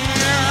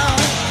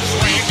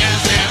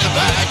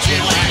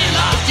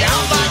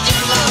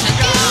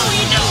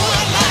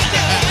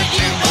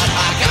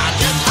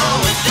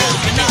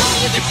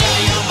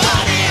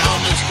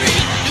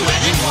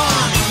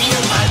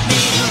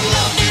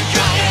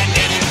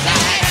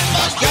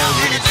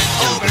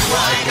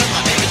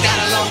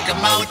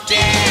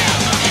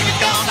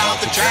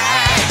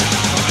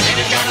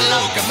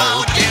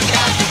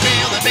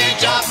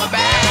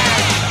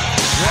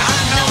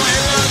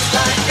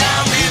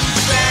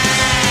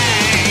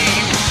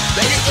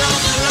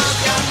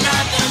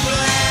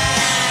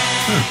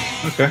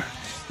 Okay.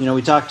 You know,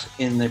 we talked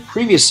in the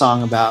previous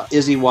song about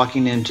Izzy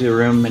walking into a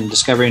room and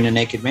discovering a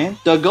naked man.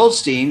 Doug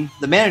Goldstein,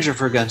 the manager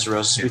for Guns N'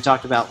 Roses, we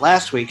talked about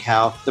last week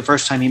how the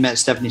first time he met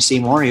Stephanie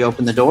Seymour, he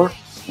opened the door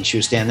and she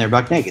was standing there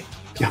buck naked.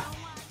 Yeah.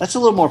 That's a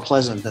little more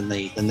pleasant than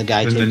the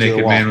guy taking the to the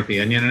naked wall. man with the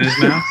onion in his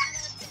mouth?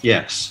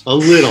 Yes. A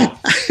little.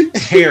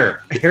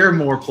 Hair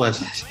more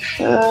pleasant.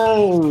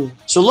 Oh.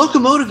 So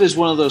Locomotive is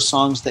one of those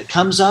songs that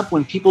comes up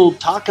when people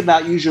talk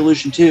about Use Your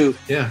Illusion 2,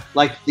 Yeah.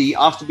 like the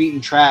off the beaten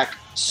track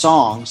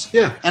songs.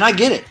 Yeah. And I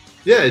get it.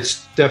 Yeah,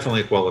 it's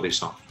definitely a quality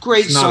song.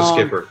 Great It's song. not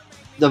a skipper.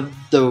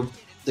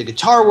 The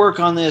guitar work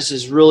on this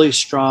is really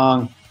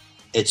strong.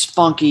 It's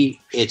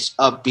funky. It's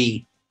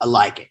upbeat. I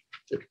like it.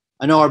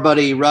 I know our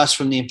buddy Russ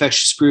from the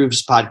Infectious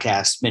Grooves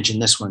podcast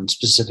mentioned this one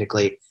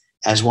specifically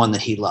as one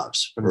that he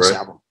loves from this Right.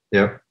 album.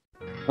 Yep.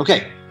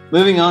 Okay,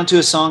 moving on to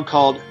a song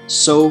called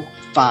So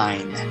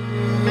Fine.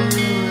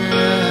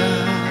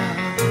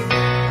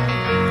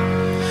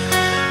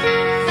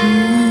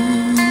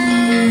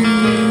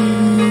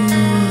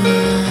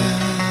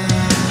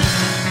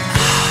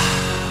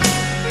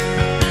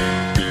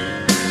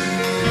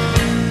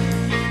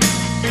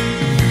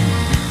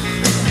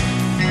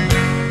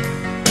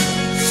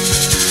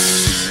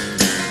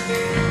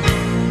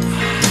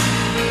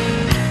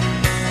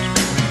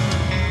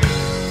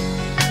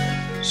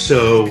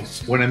 So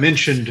when I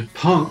mentioned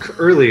punk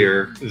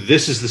earlier,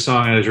 this is the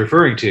song I was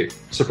referring to.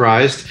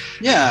 Surprised?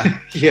 Yeah.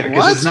 Yeah,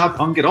 because it's not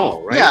punk at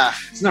all, right? Yeah.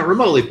 It's not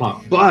remotely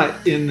punk.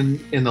 But in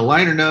the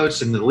liner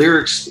notes and the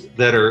lyrics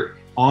that are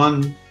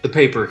on the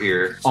paper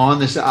here on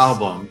this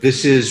album,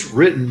 this is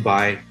written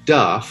by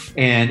Duff,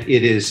 and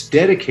it is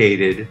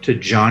dedicated to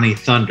Johnny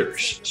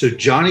Thunders. So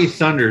Johnny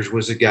Thunders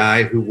was a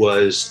guy who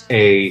was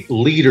a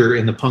leader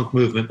in the punk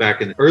movement back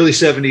in the early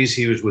 70s.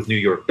 He was with New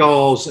York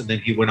Dolls, and then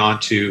he went on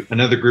to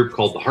another group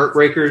called the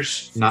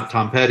Heartbreakers, not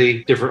Tom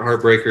Petty, different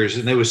Heartbreakers,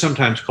 and they was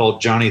sometimes called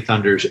Johnny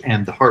Thunders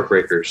and the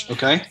Heartbreakers.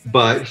 Okay.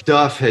 But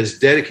Duff has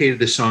dedicated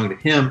this song to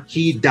him.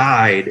 He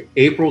died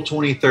April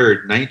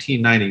 23rd,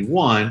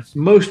 1991.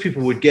 Most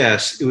people would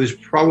guess it was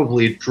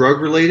probably drug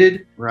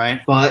related,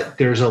 right? But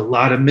there's a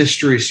lot of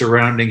mystery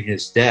surrounding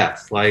his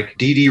death. Like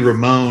Dee Dee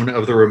Ramone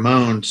of the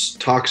Ramones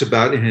talks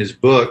about in his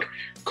book,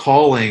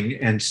 calling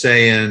and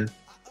saying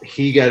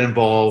he got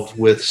involved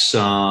with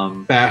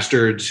some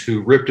bastards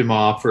who ripped him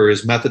off for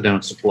his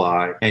methadone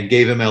supply and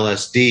gave him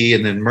LSD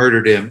and then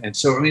murdered him. And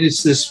so, I mean,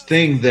 it's this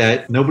thing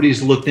that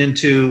nobody's looked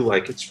into.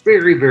 Like, it's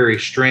very, very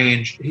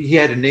strange. He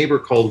had a neighbor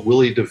called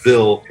Willie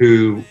DeVille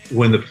who,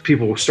 when the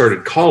people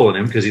started calling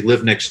him because he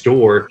lived next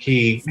door,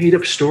 he made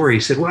up a story. He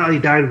said, well, he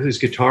died with his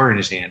guitar in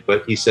his hand.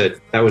 But he said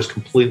that was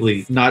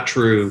completely not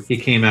true. He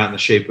came out in the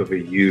shape of a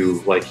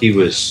U. Like, he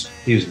was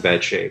in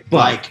bad shape. But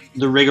like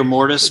the rigor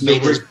mortis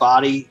made his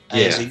body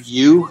as a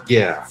U?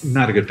 Yeah,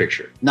 not a good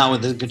picture. Not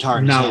with the guitar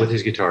in his hand. Not with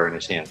his guitar in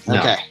his hand. No.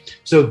 Okay.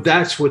 So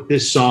that's what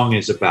this song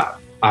is about.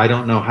 I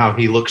don't know how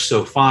he looks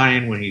so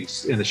fine when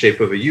he's in the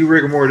shape of a U,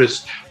 rigor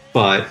mortis,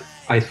 but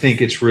I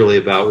think it's really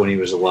about when he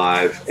was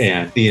alive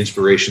and the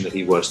inspiration that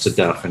he was to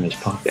Duff in his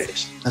punk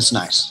days. That's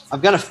nice.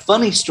 I've got a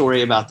funny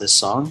story about this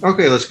song.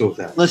 Okay, let's go with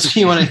that.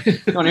 You want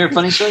to hear a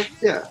funny story?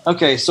 Yeah.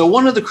 Okay, so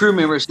one of the crew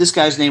members, this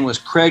guy's name was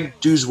Craig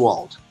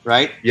Duswald,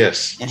 right?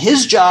 Yes. And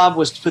his job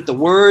was to put the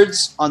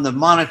words on the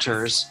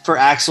monitors for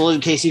Axl in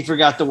case he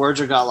forgot the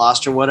words or got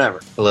lost or whatever.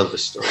 I love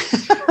this story.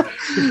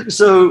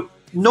 So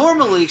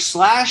normally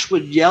Slash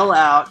would yell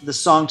out the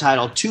song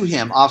title to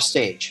him off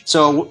stage.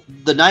 So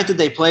the night that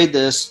they played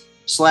this,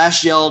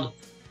 Slash yelled,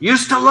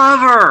 "Used to love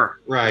her."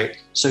 Right.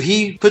 So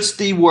he puts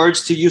the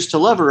words to "Used to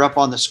Love Her" up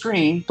on the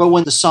screen, but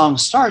when the song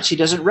starts, he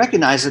doesn't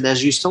recognize it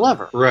as "Used to Love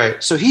Her."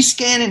 Right. So he's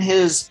scanning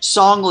his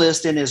song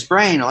list in his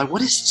brain, like,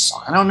 what is this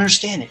song? I don't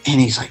understand it.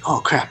 And he's like,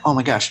 oh crap, oh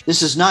my gosh,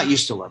 this is not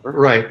 "Used to Love Her."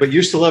 Right, but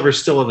 "Used to Love Her"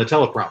 still in the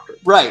teleprompter.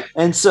 Right.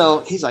 And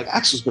so he's like,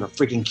 Axl's going to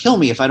freaking kill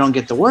me if I don't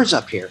get the words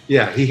up here.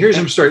 Yeah, he hears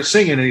him start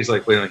singing, and he's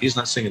like, wait, no, he's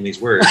not singing these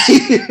words.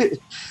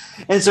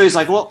 And so he's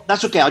like, well,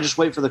 that's okay, I'll just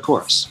wait for the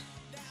chorus.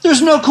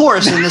 There's no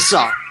chorus in this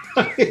song.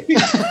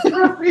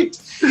 Right.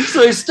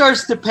 So he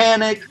starts to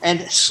panic,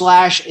 and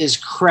Slash is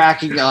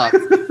cracking up.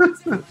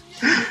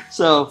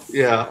 So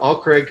yeah, all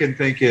Craig can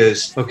think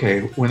is, okay,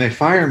 when they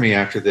fire me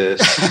after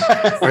this,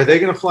 are they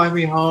going to fly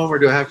me home, or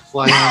do I have to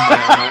fly home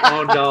on my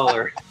own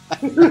dollar?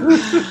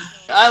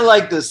 I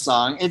like this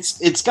song.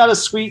 It's got a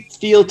sweet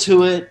feel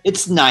to it.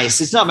 It's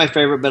nice. It's not my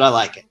favorite, but I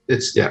like it.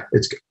 It's good.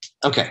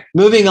 Okay,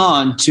 moving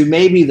on to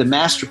maybe the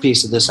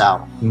masterpiece of this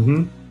album.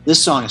 Mm-hmm.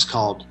 This song is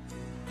called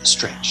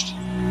 "Estranged."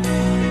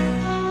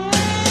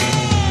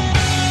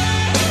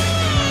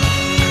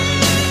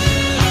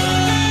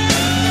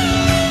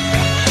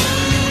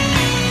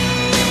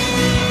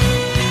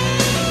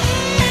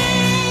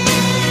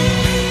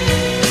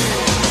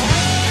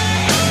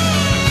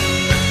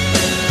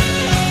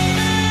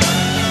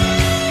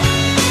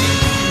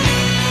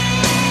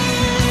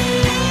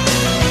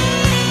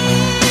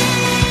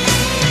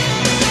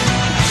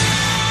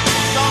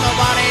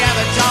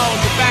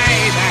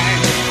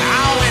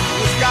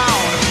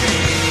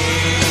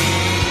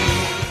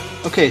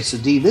 Okay, so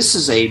D, this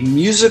is a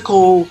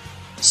musical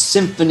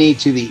symphony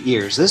to the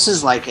ears. This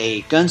is like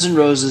a Guns N'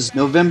 Roses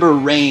November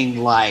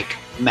Rain-like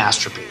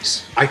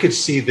masterpiece. I could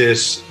see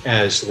this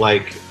as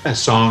like a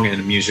song in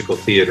a musical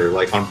theater,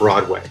 like on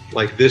Broadway.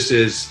 Like this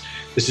is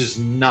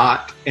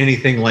not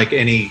anything like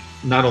any,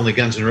 not only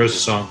Guns N'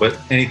 Roses song, but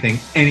anything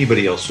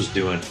anybody else was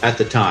doing at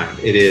the time.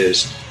 It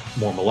is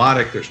more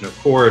melodic. There's no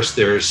chorus.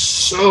 There's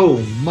so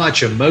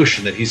much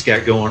emotion that he's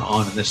got going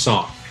on in this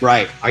song.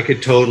 Right. I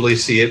could totally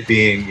see it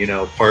being,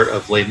 part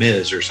of Les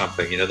Mis or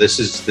something. This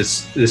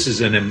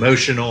is an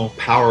emotional,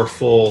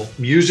 powerful,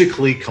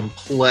 musically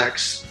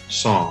complex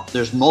song.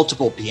 There's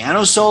multiple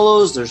piano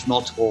solos. There's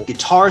multiple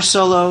guitar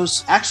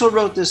solos. Axl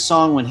wrote this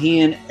song when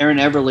he and Aaron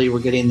Everly were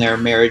getting their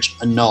marriage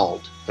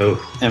annulled.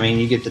 Oh. I mean,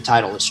 you get the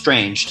title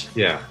Estranged.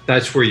 Yeah,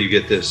 that's where you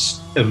get this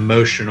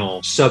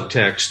emotional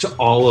subtext to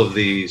all of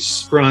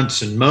these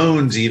grunts and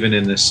moans, even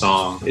in this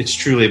song. It's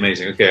truly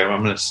amazing. Okay,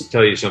 I'm going to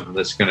tell you something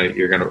it's going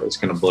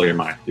to blow your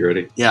mind. You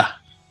ready? Yeah.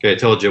 Okay, I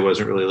told you I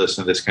wasn't really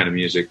listening to this kind of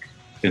music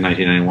in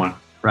 1991.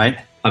 Right.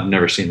 I've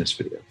never seen this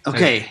video.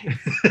 Okay.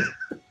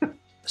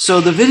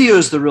 So the video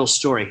is the real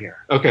story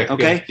here. Okay.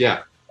 Okay.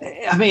 Yeah.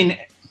 I mean,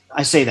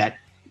 I say that.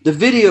 The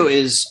video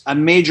is a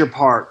major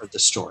part of the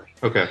story.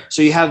 Okay.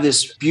 So you have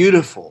this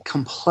beautiful,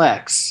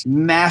 complex,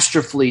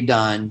 masterfully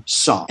done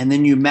song, and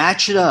then you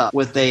match it up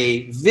with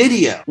a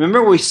video.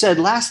 Remember we said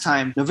last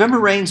time, November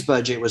Rain's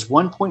budget was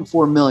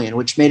 $1.4 million,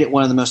 which made it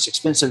one of the most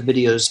expensive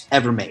videos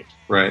ever made.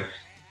 Right.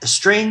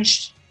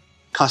 Estranged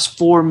cost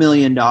 $4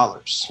 million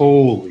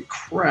Holy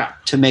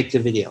crap. to make the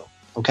video.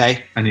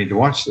 Okay? I need to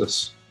watch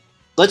this.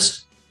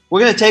 We're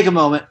going to take a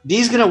moment.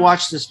 Dee's going to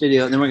watch this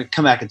video, and then we're going to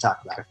come back and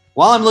talk about it.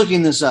 While I'm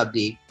looking this up,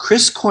 Dee,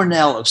 Chris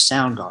Cornell of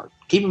Soundgarden.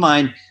 Keep in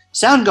mind,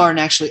 Soundgarden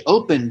actually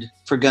opened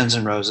for Guns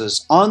N'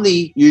 Roses on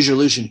the Use Your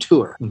Illusion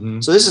tour. Mm-hmm.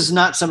 So this is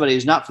not somebody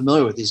who's not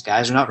familiar with these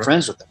guys or not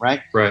friends with them,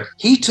 right? Right.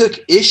 He took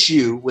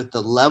issue with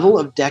the level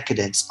of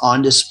decadence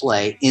on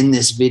display in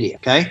this video,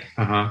 okay?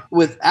 Uh-huh.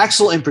 With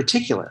Axl in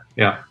particular.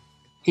 Yeah.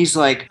 He's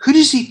like, who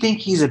does he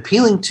think he's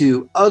appealing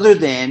to other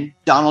than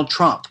Donald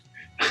Trump?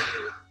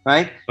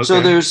 Right? Okay.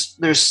 So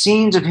there's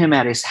scenes of him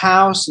at his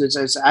house. It's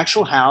his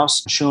actual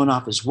house, showing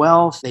off his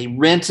wealth. They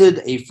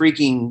rented a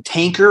freaking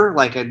tanker,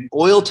 like an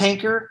oil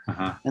tanker.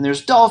 Uh-huh. And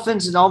there's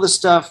dolphins and all this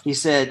stuff. He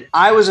said,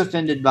 I was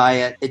offended by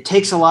it. It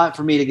takes a lot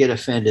for me to get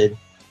offended.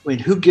 I mean,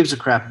 who gives a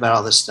crap about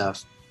all this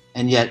stuff?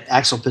 And yet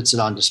Axl puts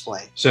it on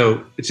display.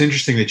 So it's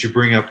interesting that you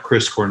bring up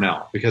Chris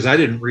Cornell, because I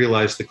didn't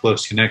realize the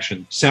close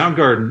connection.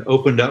 Soundgarden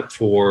opened up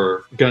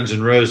for Guns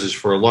N' Roses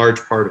for a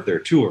large part of their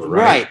tour,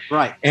 right?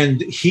 Right.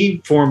 And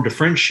he formed a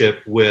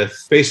friendship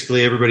with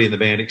basically everybody in the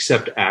band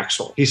except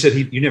Axl. He said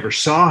you never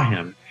saw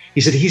him. He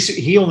said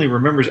he only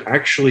remembers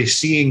actually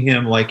seeing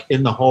him like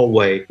in the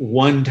hallway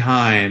one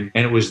time,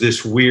 and it was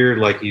this weird,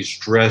 like he's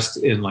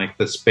dressed in like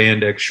the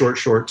spandex, short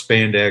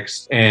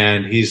spandex,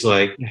 and he's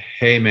like,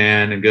 "Hey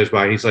man," and goes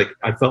by. He's like,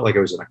 "I felt like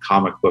I was in a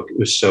comic book. It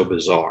was so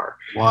bizarre."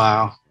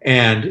 Wow.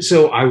 And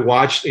so I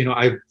watched,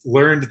 I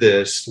learned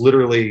this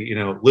literally,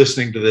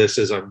 listening to this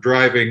as I'm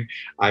driving.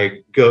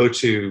 I go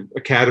to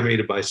Academy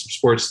to buy some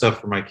sports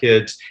stuff for my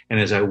kids, and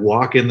as I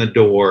walk in the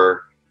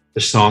door,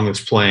 the song that's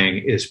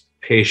playing is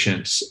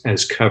Patience,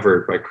 as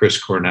covered by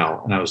Chris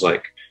Cornell. And I was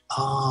like,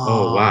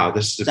 oh wow,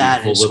 this is a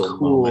beautiful little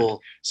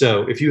moment.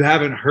 So if you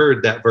haven't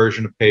heard that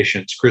version of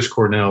Patience, Chris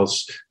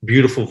Cornell's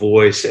beautiful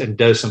voice, and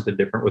does something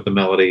different with the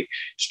melody,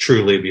 it's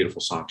truly a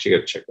beautiful song. So you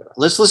got to check that out.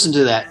 Let's listen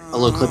to that, a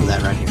little clip of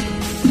that right here.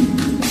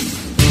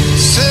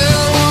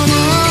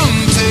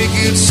 Take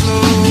it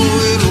slow,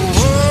 it'll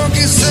work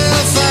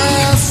itself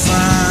out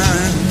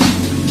fine.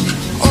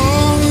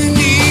 All we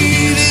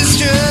need is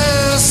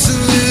just a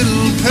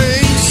little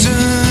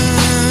patience.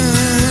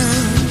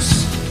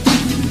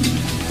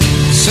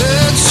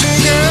 Said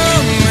sugar,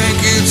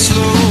 make it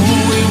slow,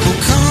 it will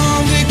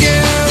come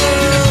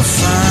together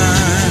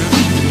fine.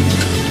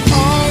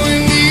 All we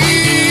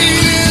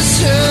need is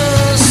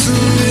just a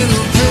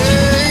little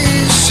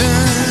patience.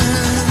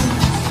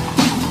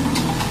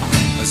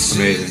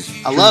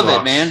 Amazing. I love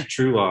it, man.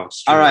 True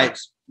loss. All right,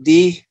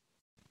 D,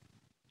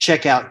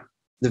 check out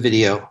the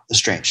video,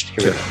 Estranged.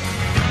 Here we go.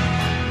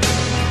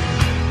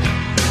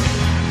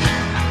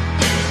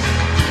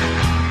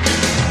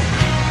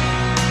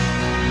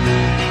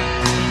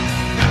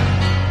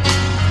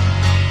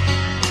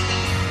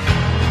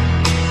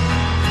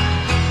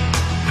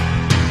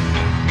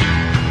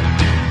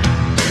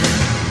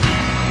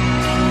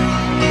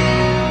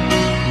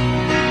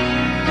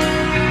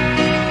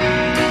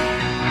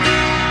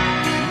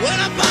 When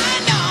I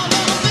find all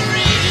of the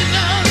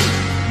reasons,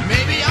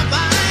 maybe I'll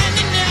find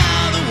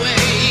another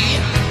way,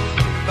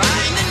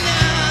 find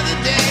another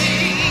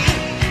day.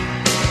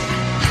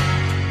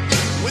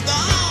 With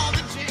all the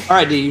change. All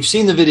right, D, you've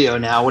seen the video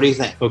now. What do you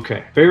think?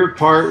 Okay. Favorite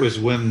part was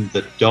when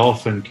the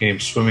dolphin came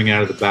swimming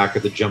out of the back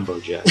of the jumbo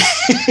jet.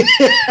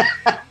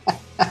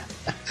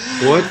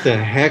 What the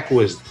heck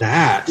was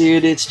that?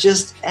 Dude, it's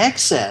just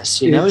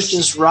excess. It's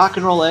just rock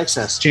and roll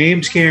excess.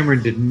 James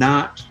Cameron did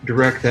not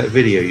direct that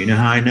video. You know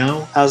how I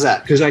know? How's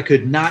that? Because I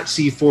could not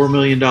see $4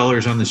 million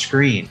on the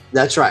screen.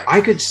 That's right. I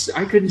couldn't see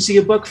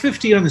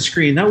 $1.50 on the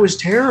screen. That was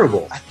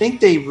terrible. I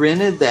think they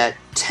rented that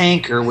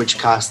tanker, which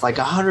cost like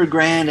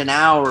 $100,000 an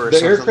hour or The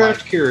something.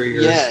 aircraft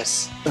carrier.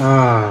 Yes.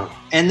 Oh.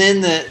 And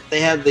then they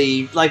had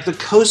the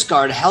Coast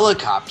Guard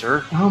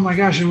helicopter. Oh my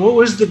gosh. And what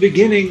was the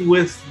beginning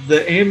with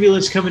the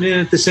ambulance coming in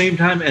at the same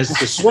time as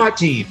the SWAT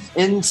team?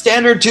 In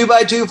standard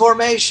 2x2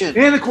 formation.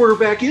 And the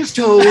quarterback is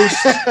toast.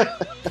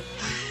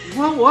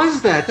 What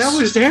was that? That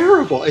was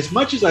terrible. As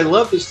much as I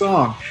love the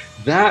song,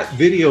 that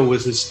video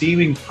was a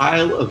steaming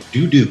pile of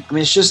doo-doo. I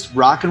mean, it's just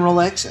rock and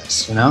roll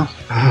excess,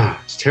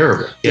 It's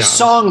terrible. The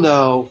song,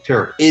 though,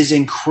 Terrible. is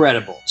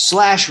incredible.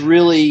 Slash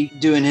really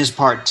doing his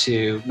part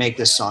to make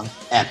this song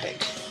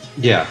epic.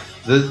 Yeah.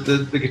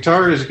 The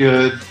guitar is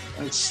good.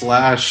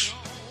 Slash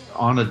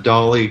on a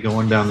dolly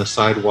going down the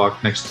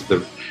sidewalk next to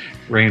the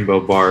rainbow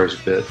bar is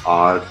a bit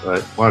odd,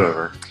 but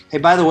whatever. Hey,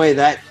 by the way,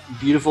 that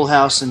beautiful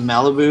house in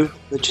Malibu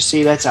that you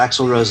see, that's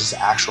Axl Rose's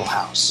actual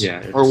house.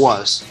 Yeah. Or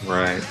was.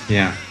 Right.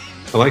 Yeah.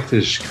 I like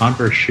his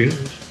Converse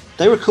shoes.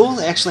 They were cool.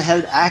 They actually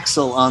had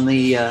Axl on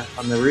the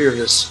rear of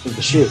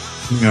the shoe.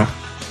 Yeah.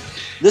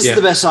 This is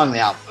the best song on the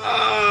album.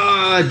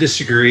 I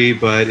disagree,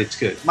 but it's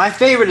good. My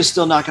favorite is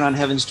still Knocking on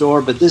Heaven's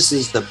Door, but this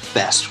is the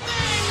best one.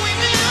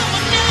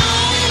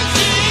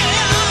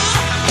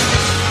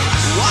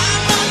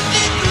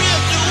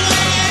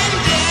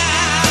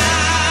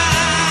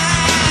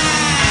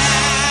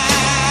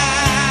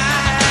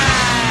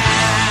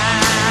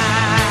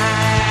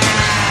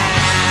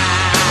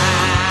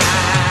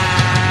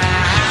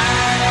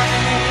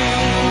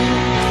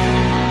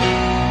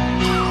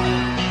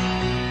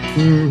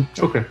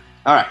 Okay.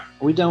 All right.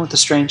 Are we done with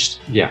Estranged?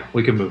 Yeah,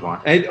 we can move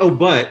on. And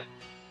but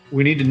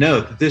we need to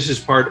note that this is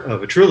part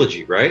of a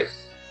trilogy, right?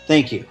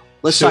 Thank you.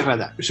 Let's talk about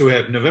that. So we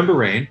have November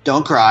Rain,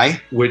 Don't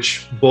Cry.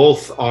 which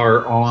both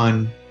are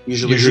on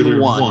Usually Usually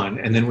one. one,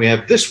 and then we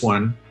have this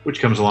one, which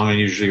comes along on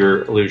Usually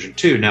Your Illusion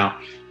 2. Now,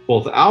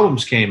 both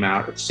albums came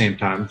out at the same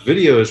time.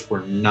 Videos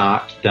were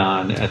not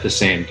done at the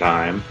same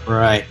time.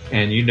 Right.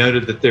 And you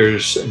noted that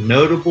there's a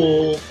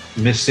notable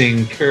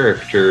missing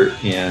character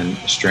in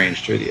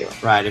Estranged video.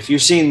 Right. If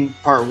you've seen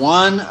part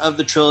 1 of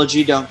the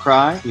trilogy, Don't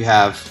Cry, you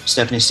have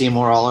Stephanie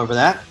Seymour all over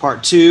that.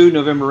 Part 2,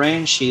 November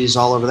Rain, she's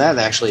all over that.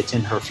 They actually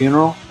attend her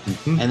funeral.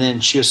 Mhm. And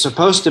then she was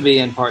supposed to be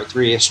in part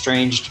 3,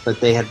 Estranged,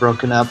 but they had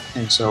broken up,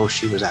 and so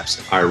she was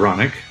absent.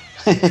 Ironic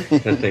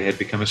that they had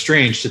become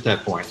estranged at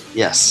that point.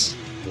 Yes.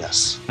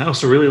 Yes. I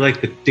also really like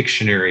the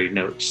dictionary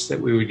notes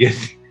that we would get.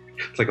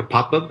 It's like a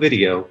pop-up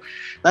video.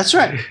 That's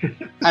right.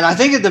 And I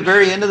think at the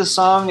very end of the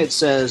song, it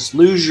says,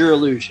 lose your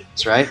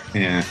illusions, right?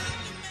 Yeah.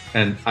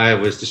 And I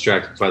was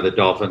distracted by the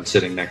dolphin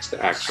sitting next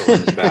to Axel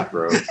in his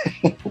bathrobe.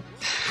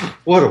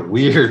 What a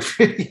weird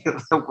video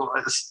that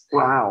was.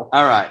 Wow.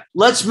 All right.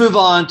 Let's move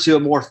on to a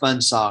more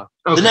fun song.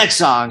 Okay. The next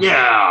song,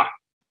 Yeah.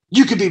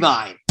 You Could Be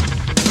Mine.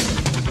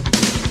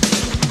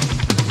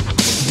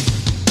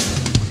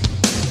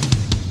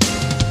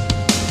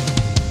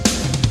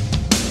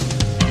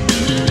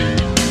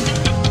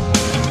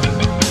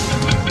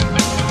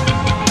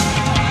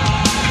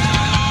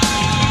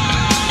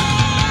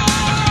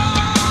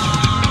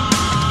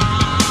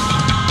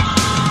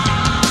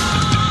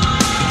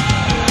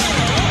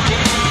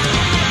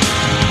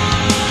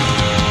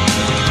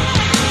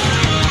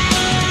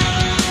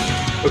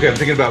 Okay, I'm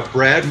thinking about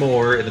Brad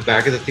Moore in the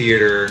back of the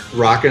theater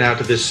rocking out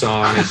to this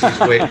song as he's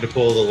waiting to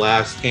pull the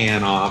last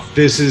can off.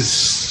 This is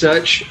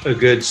such a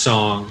good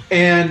song.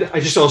 And I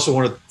just also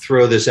want to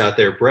throw this out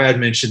there. Brad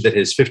mentioned that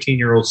his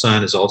 15-year-old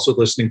son is also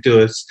listening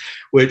to us,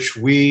 which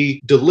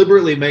we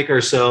deliberately make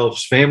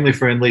ourselves family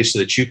friendly so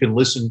that you can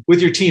listen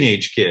with your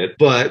teenage kid.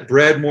 But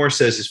Brad Moore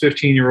says his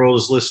 15-year-old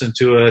is listening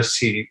to us.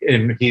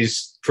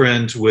 He's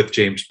friends with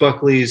James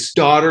Buckley's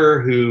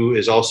daughter, who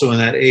is also in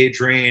that age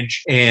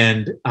range.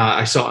 And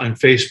I saw on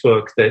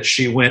Facebook that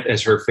she went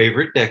as her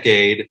favorite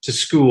decade to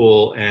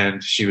school,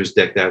 and she was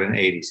decked out in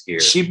 80s gear.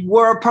 She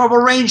wore a Purple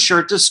Rain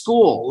shirt to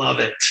school. Love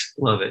it.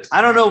 Love it.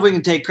 I don't know if we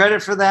can take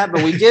credit for that,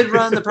 but we did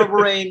run the Purple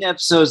Rain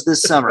episodes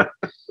this summer.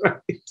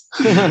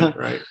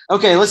 Right.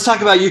 Okay, let's talk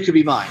about You Could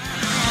Be Mine.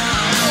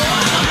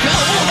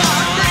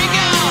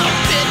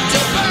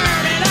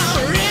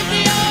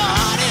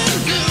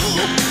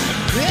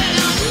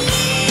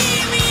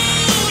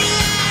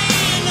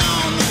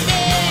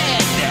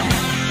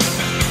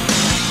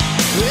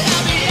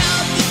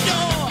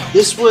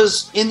 This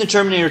was in the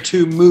Terminator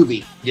 2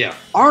 movie. Yeah.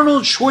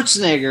 Arnold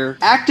Schwarzenegger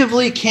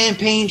actively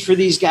campaigned for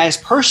these guys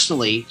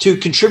personally to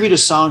contribute a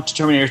song to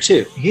Terminator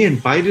 2. He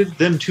invited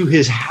them to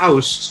his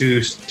house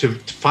to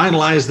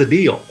finalize the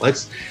deal.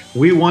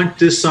 We want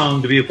this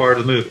song to be a part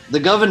of the movie. The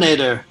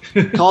Governor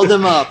called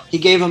them up. He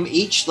gave them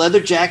each leather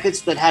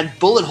jackets that had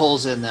bullet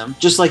holes in them,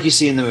 just like you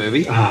see in the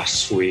movie. Ah,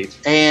 sweet.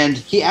 And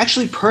he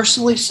actually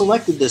personally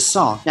selected this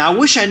song. Now, I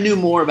wish I knew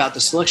more about the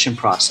selection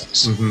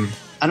process. Mm-hmm.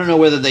 I don't know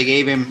whether they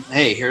gave him,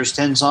 hey, here's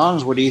 10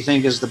 songs. What do you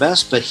think is the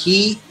best? But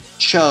he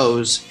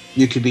chose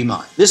You Could Be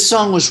Mine. This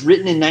song was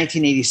written in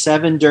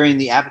 1987 during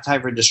the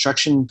Appetite for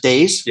Destruction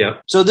days.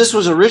 Yep. So this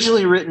was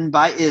originally written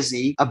by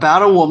Izzy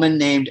about a woman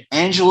named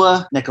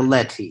Angela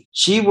Nicoletti.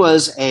 She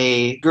was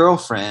a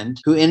girlfriend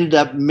who ended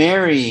up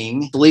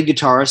marrying the lead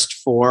guitarist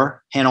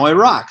for Hanoi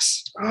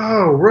Rocks.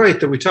 Oh, right.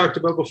 That we talked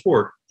about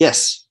before.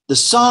 Yes. The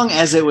song,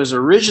 as it was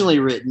originally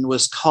written,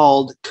 was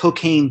called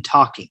Cocaine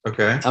Talking.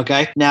 Okay.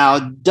 Okay. Now,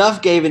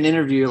 Duff gave an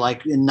interview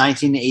like in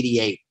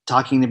 1988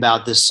 talking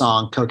about this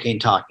song, Cocaine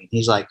Talking.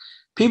 He's like,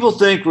 people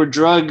think we're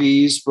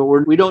druggies, but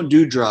we don't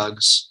do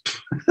drugs.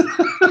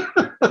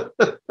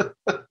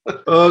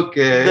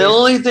 Okay. They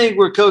only think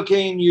we're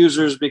cocaine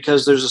users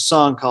because there's a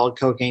song called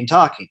Cocaine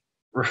Talking.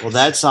 Right. Well,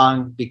 that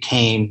song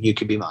became You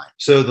Could Be Mine.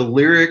 So the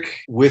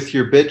lyric, with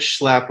your bitch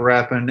slap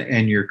rapping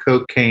and your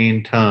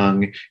cocaine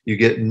tongue, you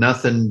get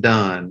nothing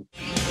done.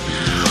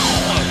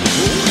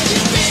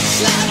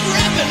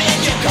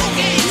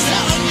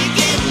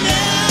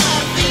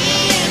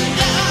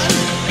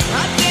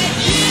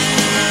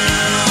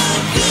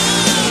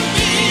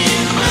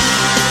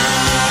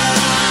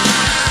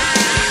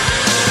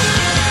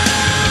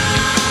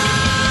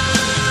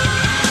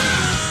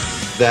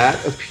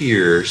 That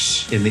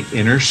appears in the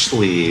inner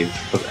sleeve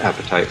of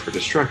Appetite for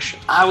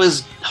Destruction. I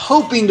was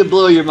hoping to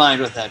blow your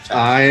mind with that fact.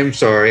 I am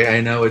sorry.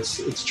 I know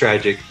it's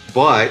tragic.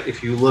 But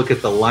if you look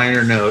at the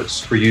liner notes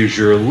for Use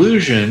Your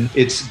Illusion,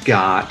 it's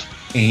got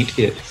Ain't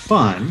It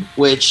Fun?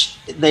 Which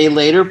they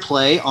later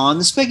play on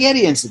the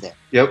Spaghetti Incident.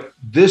 Yep.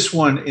 This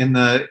one in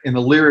the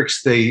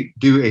lyrics, they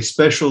do a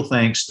special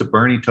thanks to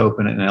Bernie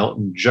Taupin and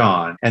Elton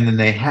John. And then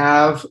they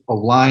have a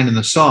line in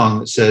the song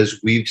that says,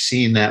 "We've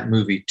seen that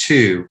movie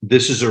too."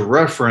 This is a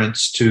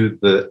reference to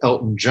the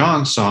Elton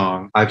John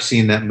song, "I've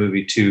Seen That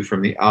Movie Too,"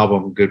 from the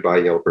album Goodbye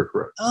Yellow Brick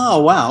Road.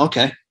 Oh, wow.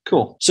 Okay.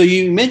 Cool. So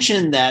you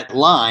mentioned that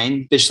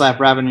line, "Bitch slap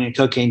rabbit in your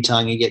cocaine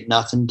tongue, you get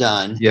nothing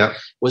done." Yeah.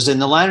 Was in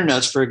the liner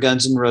notes for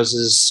Guns N'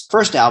 Roses'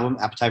 first album,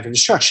 Appetite for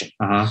Destruction.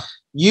 Uh-huh.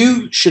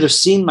 You should have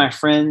seen my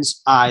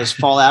friend's eyes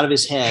fall out of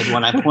his head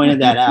when I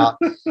pointed that out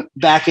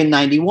back in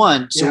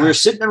 91. So we were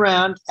sitting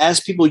around as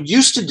people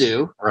used to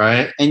do.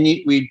 Right. And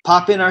we'd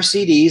pop in our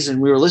CDs and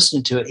we were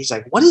listening to it. He's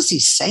like, "What is he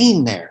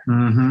saying there?"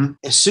 Mm-hmm.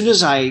 As soon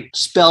as I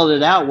spelled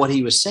it out, what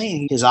he was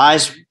saying, his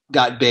eyes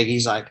got big.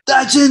 He's like,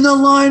 "That's in the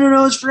liner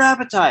notes for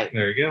Appetite."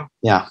 There you go.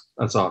 Yeah.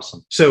 That's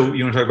awesome. So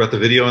you want to talk about the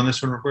video on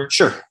this one real quick?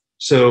 Sure.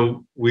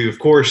 So we, of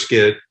course,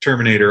 get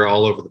Terminator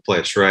all over the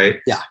place,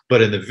 right? Yeah.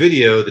 But in the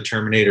video, the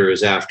Terminator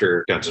is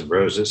after Guns N'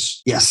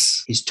 Roses.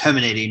 Yes. He's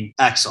terminating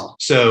Axl.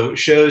 So it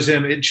shows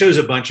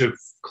a bunch of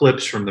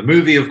clips from the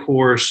movie, of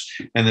course,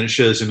 and then it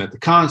shows him at the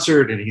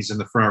concert and he's in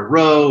the front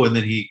row, and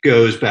then he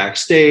goes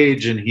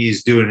backstage and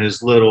he's doing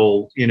his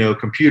little,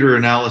 computer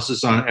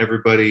analysis on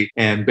everybody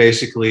and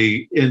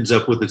basically ends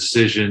up with the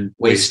decision,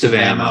 waste of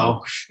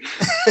ammo.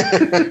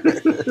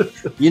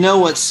 You know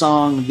what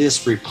song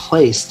this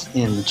replaced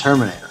in the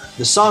Terminator?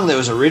 The song that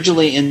was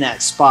originally in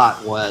that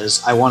spot was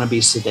 "I Want to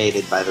Be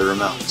Sedated" by the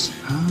Ramones.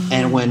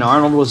 And when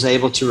Arnold was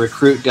able to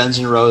recruit Guns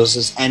N'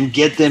 Roses and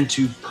get them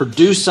to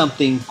produce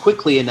something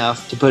quickly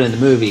enough to put in the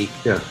movie,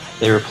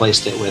 they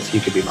replaced it with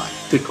 "You Could Be Mine."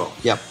 Good call.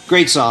 Yep.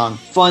 Great song.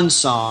 Fun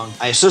song.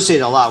 I associate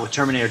it a lot with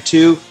Terminator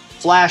 2.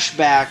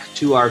 Flashback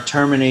to our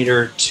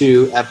Terminator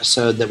 2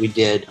 episode that we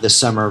did this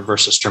summer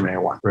versus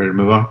Terminator 1. Ready to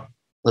move on?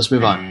 Let's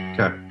move on.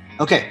 Okay.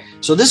 Okay,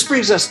 so this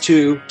brings us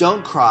to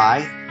 "Don't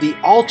Cry," the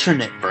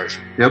alternate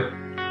version. Yep.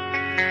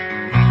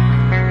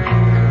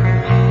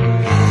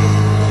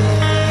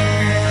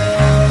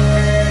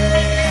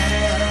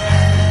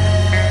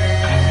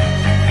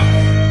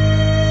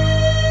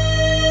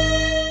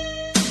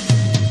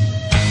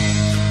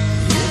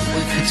 If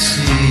we could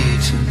see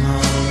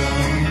tomorrow,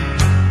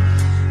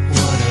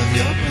 what of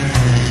your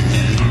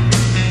plan?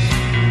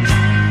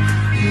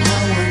 No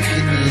one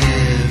can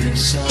live in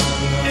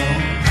sorrow.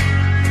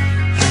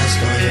 Ask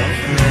all your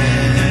friends.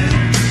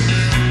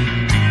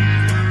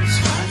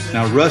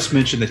 Now, Russ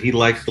mentioned that he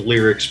liked the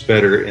lyrics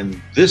better in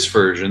this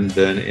version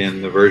than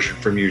in the version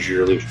from Use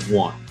Your Illusion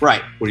 1.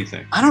 Right. What do you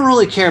think? I don't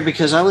really care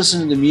because I listen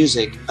to the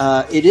music.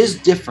 It is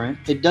different.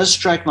 It does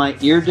strike my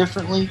ear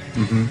differently.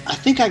 Mm-hmm. I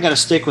think I got to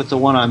stick with the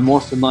one I'm more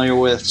familiar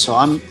with, so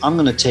I'm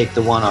going to take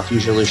the one off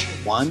Use Your Illusion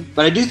 1.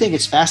 But I do think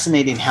it's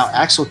fascinating how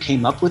Axl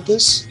came up with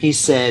this. He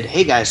said,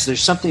 "Hey guys,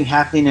 there's something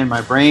happening in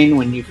my brain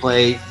when you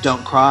play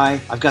Don't Cry.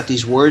 I've got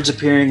these words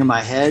appearing in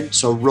my head,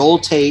 so roll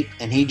tape,"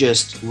 and he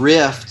just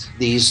riffed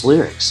these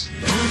lyrics.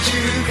 Don't you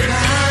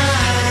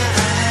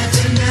cry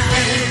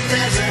tonight,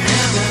 there's a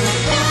heaven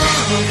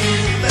above,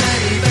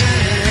 baby.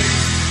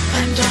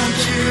 And don't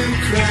you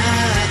cry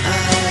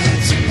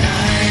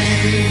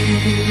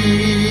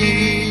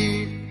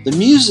tonight. The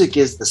music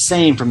is the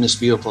same from this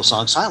beautiful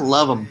song, so I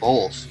love them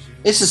both.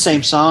 It's the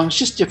same song, it's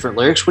just different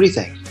lyrics. What do you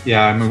think?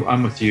 Yeah,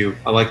 I'm with you.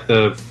 I like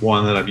the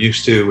one that I'm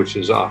used to, which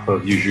is off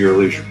of Use Your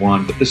Illusion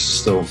 1, but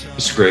it's a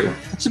great one.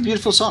 It's a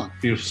beautiful song.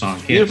 Beautiful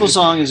song. Beautiful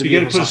song is a If you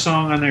got to beautiful put a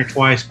song on there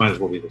twice, might as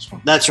well be this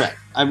one. That's right.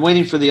 I'm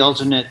waiting for the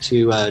alternate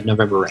to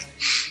November Rain.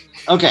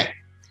 Okay.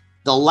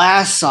 The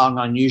last song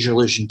on Use Your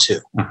Illusion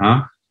 2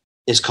 Uh-huh.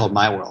 is called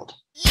My World.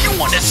 You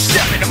want to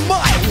step into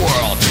my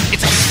world?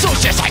 It's a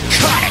social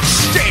psychotic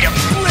state of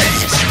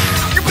bliss.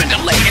 You've been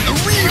delayed in the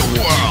real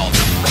world.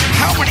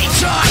 How many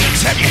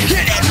times have you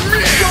hit and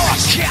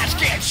missed? Cats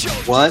can't show.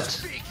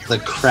 What the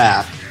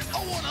crap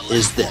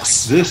is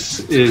this?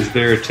 This is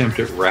their attempt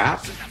at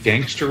rap,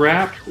 gangster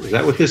rap. Is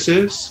that what this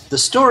is? The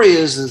story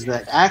is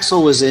that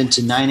Axl was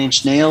into Nine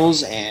Inch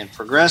Nails and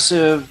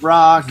progressive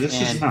rock. This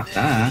and is not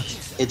that.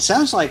 It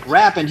sounds like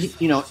rap. And,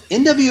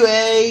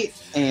 NWA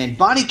and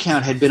Body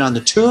Count had been on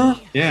the tour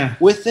Yeah.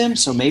 with them,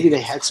 so maybe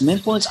they had some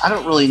influence. I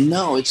don't really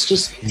know. It's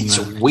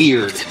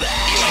weird.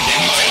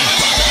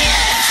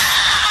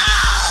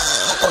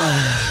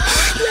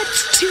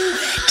 Let's do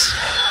it.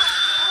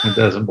 It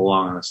doesn't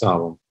belong on this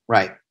album.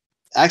 Right.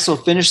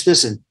 Axl finished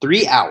this in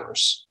 3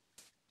 hours.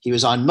 He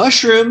was on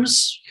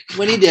mushrooms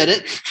when he did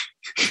it.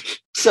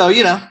 So,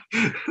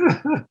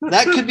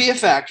 that could be a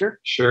factor.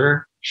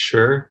 Sure.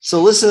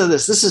 So listen to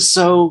this. This is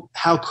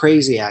how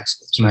crazy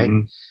Axl is, right?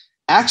 Mhm.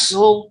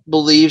 Axl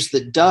believes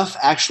that Duff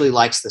actually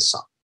likes this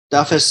song.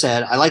 Duff has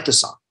said, "I like the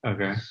song."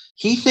 Okay.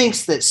 He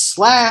thinks that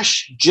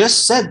Slash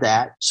just said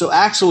that, so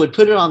Axl would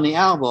put it on the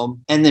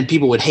album and then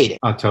people would hate it.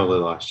 I totally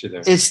lost you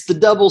there. It's the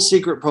double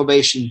secret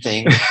probation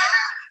thing.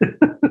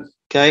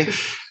 Okay.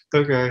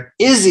 Okay.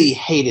 Izzy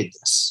hated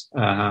this.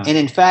 Uh-huh. And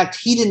in fact,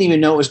 he didn't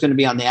even know it was going to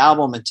be on the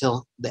album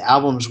until the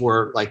albums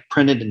were like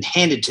printed and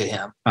handed to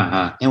him.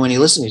 Uh-huh. And when he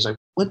listened, he's like,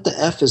 what the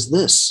F is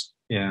this?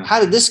 Yeah. How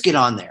did this get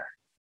on there?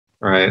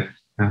 Right.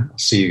 I'll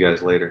see you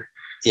guys later.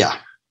 Yeah.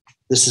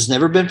 This has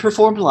never been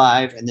performed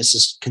live, and this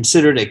is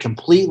considered a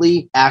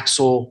completely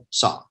Axl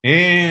song.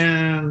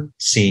 And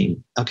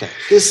scene. Okay.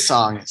 This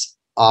song is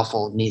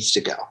awful, needs to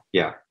go.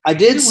 Yeah. I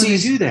did When see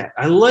they do that.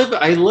 I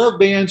love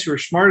bands who are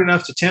smart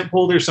enough to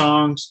tempo their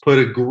songs, put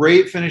a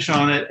great finish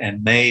on it,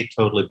 and they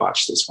totally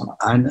botched this one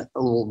up.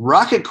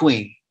 Rocket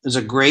Queen is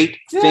a great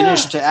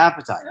finish to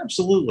Appetite.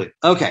 Absolutely.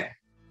 Okay.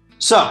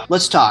 So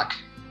let's talk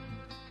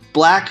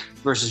Black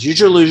versus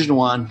Use Your Illusion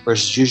 1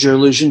 versus Use Your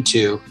Illusion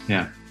 2.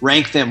 Yeah.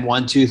 Rank them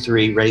 1, 2,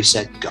 3, ready,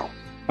 set, go.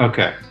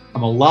 Okay.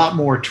 I'm a lot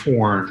more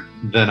torn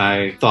than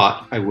I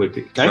thought I would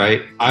be.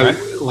 Okay. Right?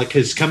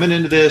 Because coming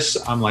into this,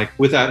 I'm like,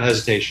 without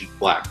hesitation,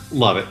 Black.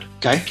 Love it.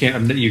 Okay.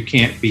 You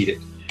can't beat it.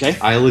 Okay.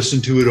 I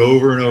listened to it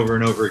over and over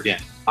and over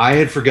again. I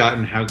had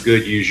forgotten how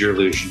good Use Your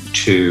Illusion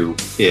 2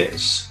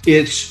 is.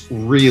 It's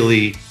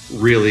really,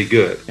 really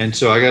good. And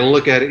so I got to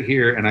look at it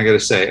here and I got to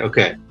say,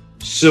 okay,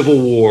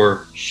 Civil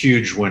War,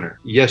 huge winner.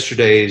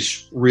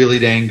 Yesterday's really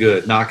dang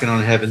good. Knocking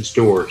on Heaven's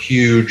Door,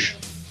 huge.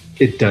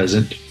 It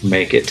doesn't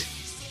make it.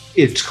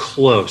 It's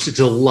close.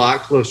 It's a lot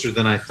closer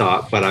than I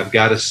thought, but I've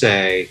got to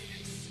say,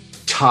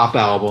 top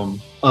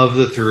album of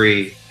the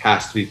three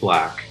has to be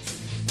Black.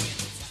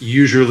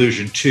 Use Your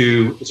Illusion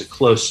 2 is a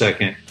close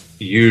second.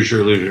 Use Your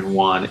Illusion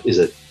 1 is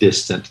a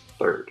distant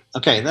third.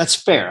 Okay, that's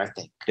fair, I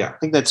think. Yeah. I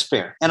think that's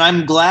fair. And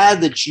I'm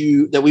glad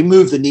that we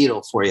moved the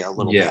needle for you a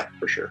little bit. Yeah,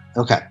 for sure.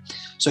 Okay.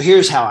 So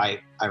here's how I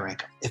rank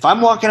them. If I'm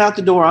walking out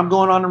the door, I'm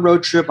going on a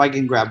road trip, I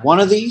can grab one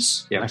of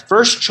these. Yeah. My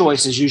first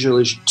choice is Use Your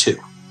Illusion 2.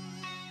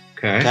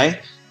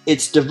 Okay.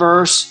 It's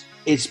diverse.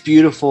 It's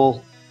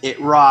beautiful. It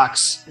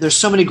rocks. There's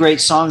so many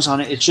great songs on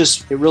it.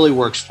 It really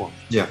works for me.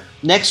 Yeah.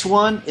 Next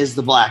one is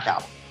the Black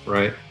Album.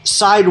 Right.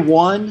 Side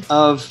one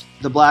of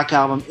the Black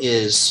Album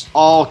is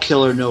all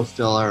killer, no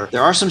filler.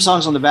 There are some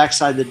songs on the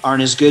backside that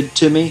aren't as good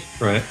to me.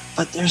 Right.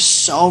 But there's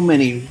so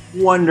many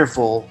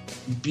wonderful,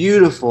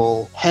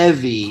 beautiful,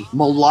 heavy,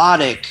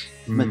 melodic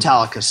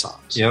Metallica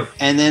songs. Yep.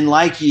 And then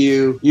like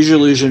you, Use Your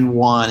Illusion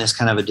 1 is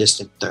kind of a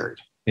distant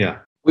third. Yeah.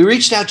 We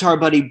reached out to our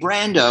buddy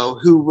Brando,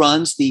 who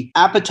runs the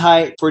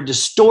Appetite for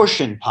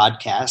Distortion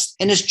podcast,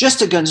 and it's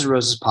just a Guns N'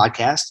 Roses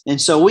podcast. And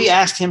so we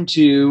asked him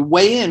to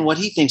weigh in what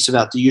he thinks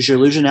about the Use Your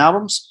Illusion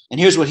albums. And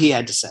here's what he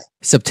had to say.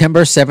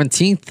 September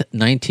 17th,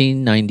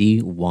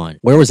 1991.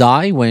 Where was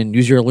I when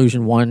Use Your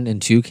Illusion 1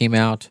 and 2 came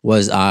out?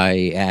 Was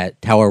I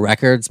at Tower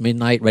Records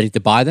midnight ready to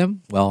buy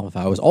them? Well, if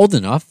I was old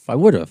enough, I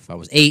would have. I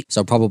was 8,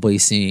 so probably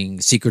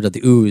seeing Secret of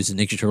the Ooze and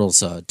Ninja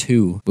Turtles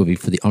 2 movie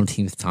for the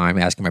umpteenth time,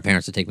 asking my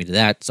parents to take me to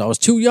that. So I was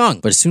too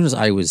young. But as soon as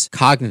I was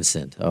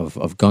cognizant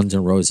of Guns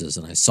N' Roses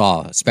and I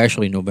saw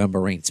especially November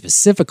Rain,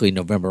 specifically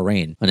November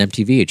Rain on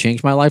MTV, it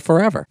changed my life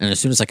forever. And as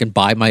soon as I can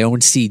buy my own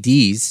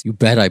CDs, you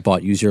bet I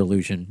bought Use Your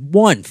Illusion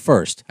 1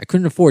 first. I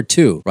couldn't afford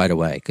 2 right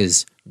away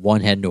because 1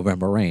 had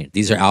November Rain.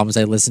 These are albums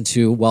I listened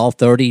to,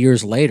 30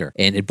 years later.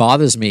 And it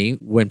bothers me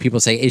when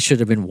people say it should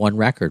have been 1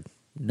 record.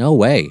 No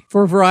way.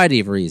 For a variety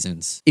of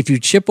reasons. If you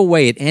chip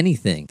away at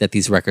anything that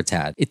these records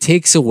had, it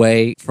takes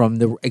away from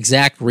the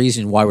exact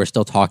reason why we're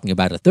still talking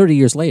about it 30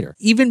 years later.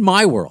 Even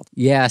My World.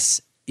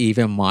 Yes,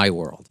 even My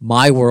World.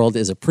 My World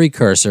is a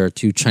precursor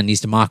to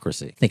Chinese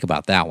Democracy. Think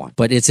about that one.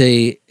 But it's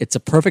a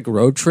perfect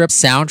road trip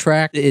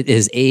soundtrack. It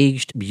has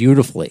aged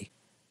beautifully.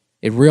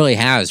 It really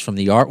has. From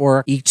the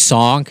artwork, each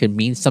song can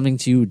mean something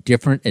to you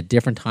different at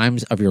different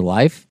times of your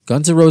life.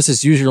 Guns N'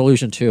 Roses Use Your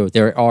Illusion 2.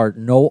 There are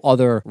no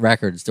other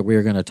records that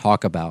we're going to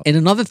talk about in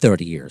another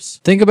 30 years.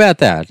 Think about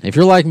that. If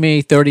you're like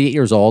me, 38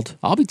 years old,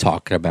 I'll be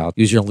talking about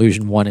Use Your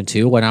Illusion 1 and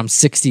 2 when I'm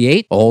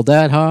 68. Old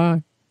that, huh?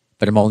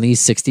 But I'm only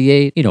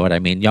 68. You know what I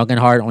mean. Young and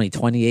Hard, only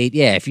 28.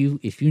 Yeah, if you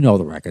know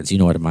the records, you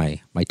know what my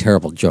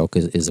terrible joke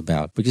is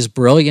about. But just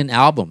brilliant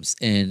albums.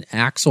 And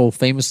Axl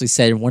famously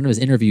said in one of his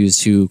interviews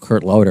to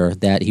Kurt Loder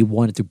that he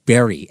wanted to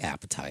bury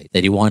Appetite,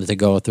 that he wanted to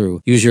go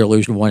through Use Your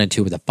Illusion 1 and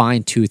 2 with a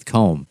fine-tooth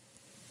comb.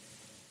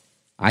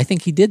 I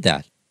think he did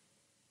that.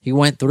 He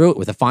went through it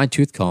with a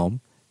fine-tooth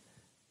comb.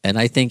 And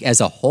I think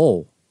as a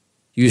whole,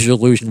 Use Your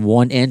Illusion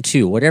 1 and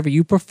 2, whatever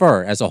you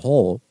prefer as a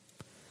whole,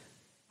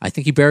 I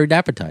think he buried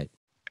Appetite.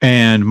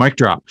 And mic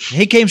drop.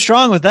 He came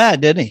strong with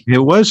that, didn't he? It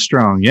was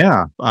strong,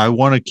 yeah. I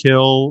want to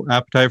kill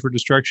Appetite for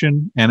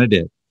Destruction, and it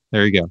did.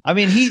 There you go. I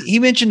mean, he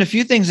mentioned a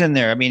few things in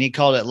there. I mean, he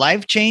called it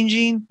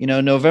life-changing,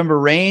 November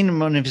Rain,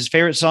 one of his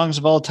favorite songs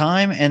of all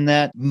time, and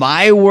that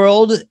My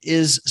World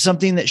is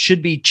something that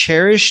should be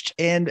cherished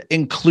and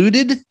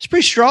included. It's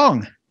pretty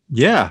strong.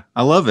 Yeah,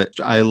 I love it.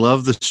 I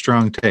love the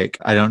strong take.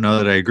 I don't know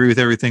that I agree with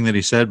everything that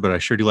he said, but I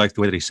sure do like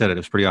the way that he said it. It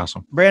was pretty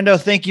awesome. Brando,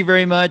 thank you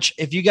very much.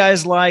 If you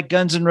guys like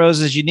Guns N'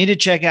 Roses, you need to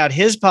check out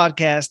his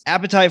podcast,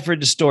 Appetite for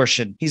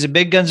Distortion. He's a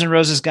big Guns N'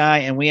 Roses guy,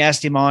 and we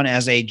asked him on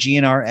as a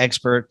GNR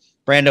expert.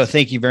 Brando,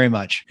 thank you very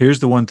much. Here's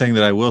the one thing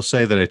that I will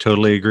say that I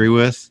totally agree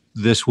with.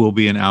 This will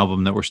be an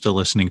album that we're still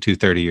listening to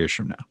 30 years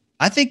from now.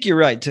 I think you're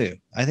right too.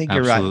 I think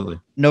you're Absolutely.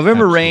 right.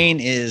 November Absolutely. Rain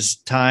is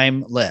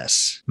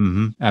timeless.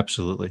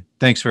 Absolutely.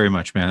 Thanks very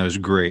much, man. That was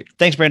great.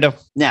 Thanks, Brando.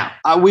 Now,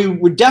 we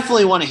would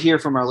definitely want to hear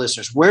from our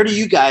listeners. Where do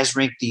you guys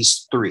rank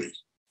these three?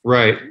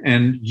 Right.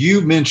 And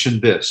you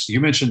mentioned this.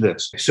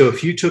 So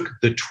if you took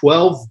the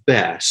 12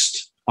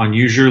 best on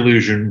Use Your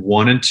Illusion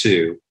 1 and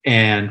 2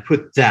 and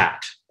put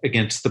that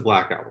against the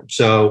Black Album.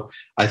 So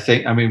I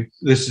don't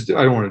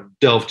want to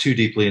delve too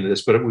deeply into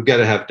this, but we've got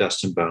to have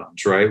Dust and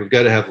Bones, right? We've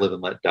got to have Live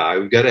and Let Die.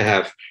 We've got to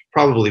have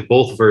probably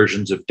both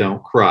versions of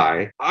Don't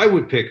Cry. I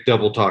would pick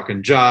Double Talk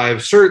and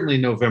Jive, certainly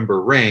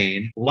November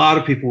Rain. A lot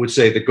of people would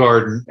say The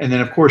Garden. And then,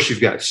 of course,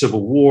 you've got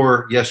Civil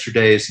War,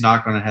 Yesterday's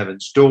Knock on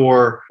Heaven's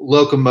Door,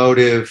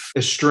 Locomotive,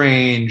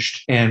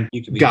 Estranged, and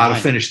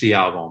Gotta Finish the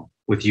Album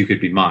with You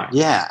Could Be Mine.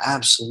 Yeah,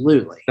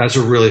 absolutely. That's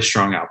a really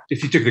strong album.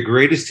 If you took the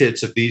greatest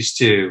hits of these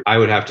two, I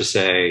would have to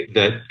say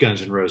that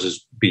Guns N'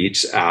 Roses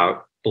beats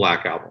out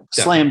Black Album.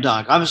 Slam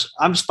dunk.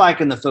 I'm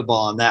spiking the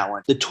football on that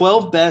one. The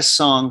 12 best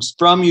songs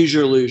from Use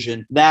Your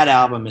Illusion, that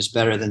album is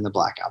better than the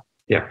Black Album.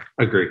 Yeah,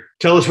 agree.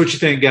 Tell us what you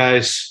think,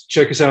 guys.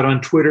 Check us out on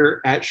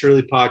Twitter at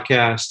Shirley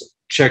Podcast.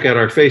 Check out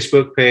our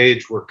Facebook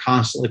page. We're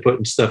constantly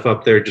putting stuff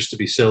up there just to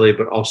be silly,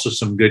 but also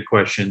some good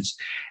questions.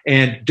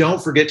 And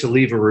don't forget to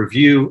leave a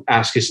review.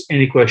 Ask us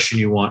any question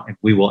you want, and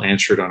we will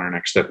answer it on our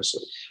next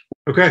episode.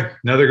 Okay,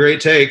 another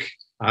great take.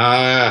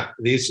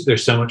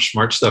 There's so much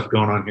smart stuff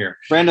going on here.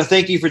 Brando,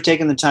 thank you for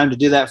taking the time to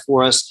do that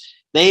for us.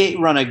 They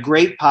run a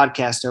great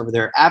podcast over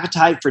there,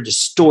 Appetite for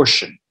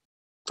Distortion,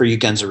 for you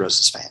Guns N'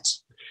 Roses fans.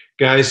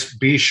 Guys,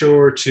 be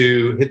sure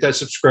to hit that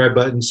subscribe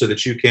button so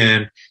that you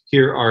can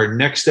hear our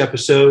next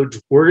episode.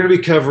 We're going to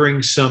be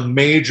covering some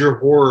major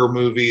horror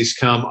movies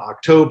come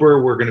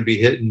October. We're going to be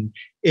hitting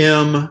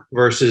M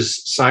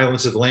versus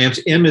Silence of the Lambs.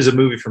 M is a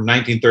movie from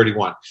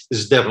 1931.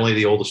 This is definitely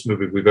the oldest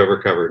movie we've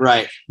ever covered.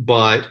 Right.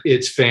 But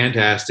it's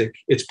fantastic.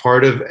 It's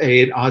part of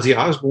an Ozzy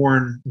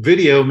Osbourne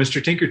video,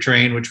 Mr. Tinker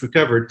Train, which we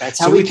covered. That's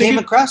how we came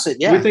across it.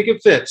 Yeah. We think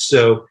it fits.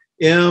 So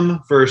M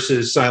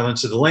versus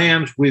Silence of the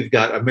Lambs. We've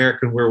got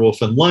American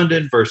Werewolf in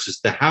London versus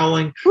The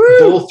Howling. Woo!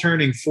 Both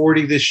turning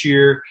 40 this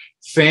year.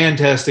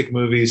 Fantastic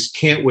movies.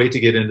 Can't wait to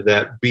get into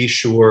that. Be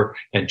sure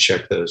and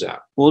check those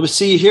out. We'll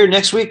see you here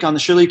next week on the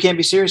Surely You Can't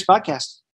Be Serious podcast.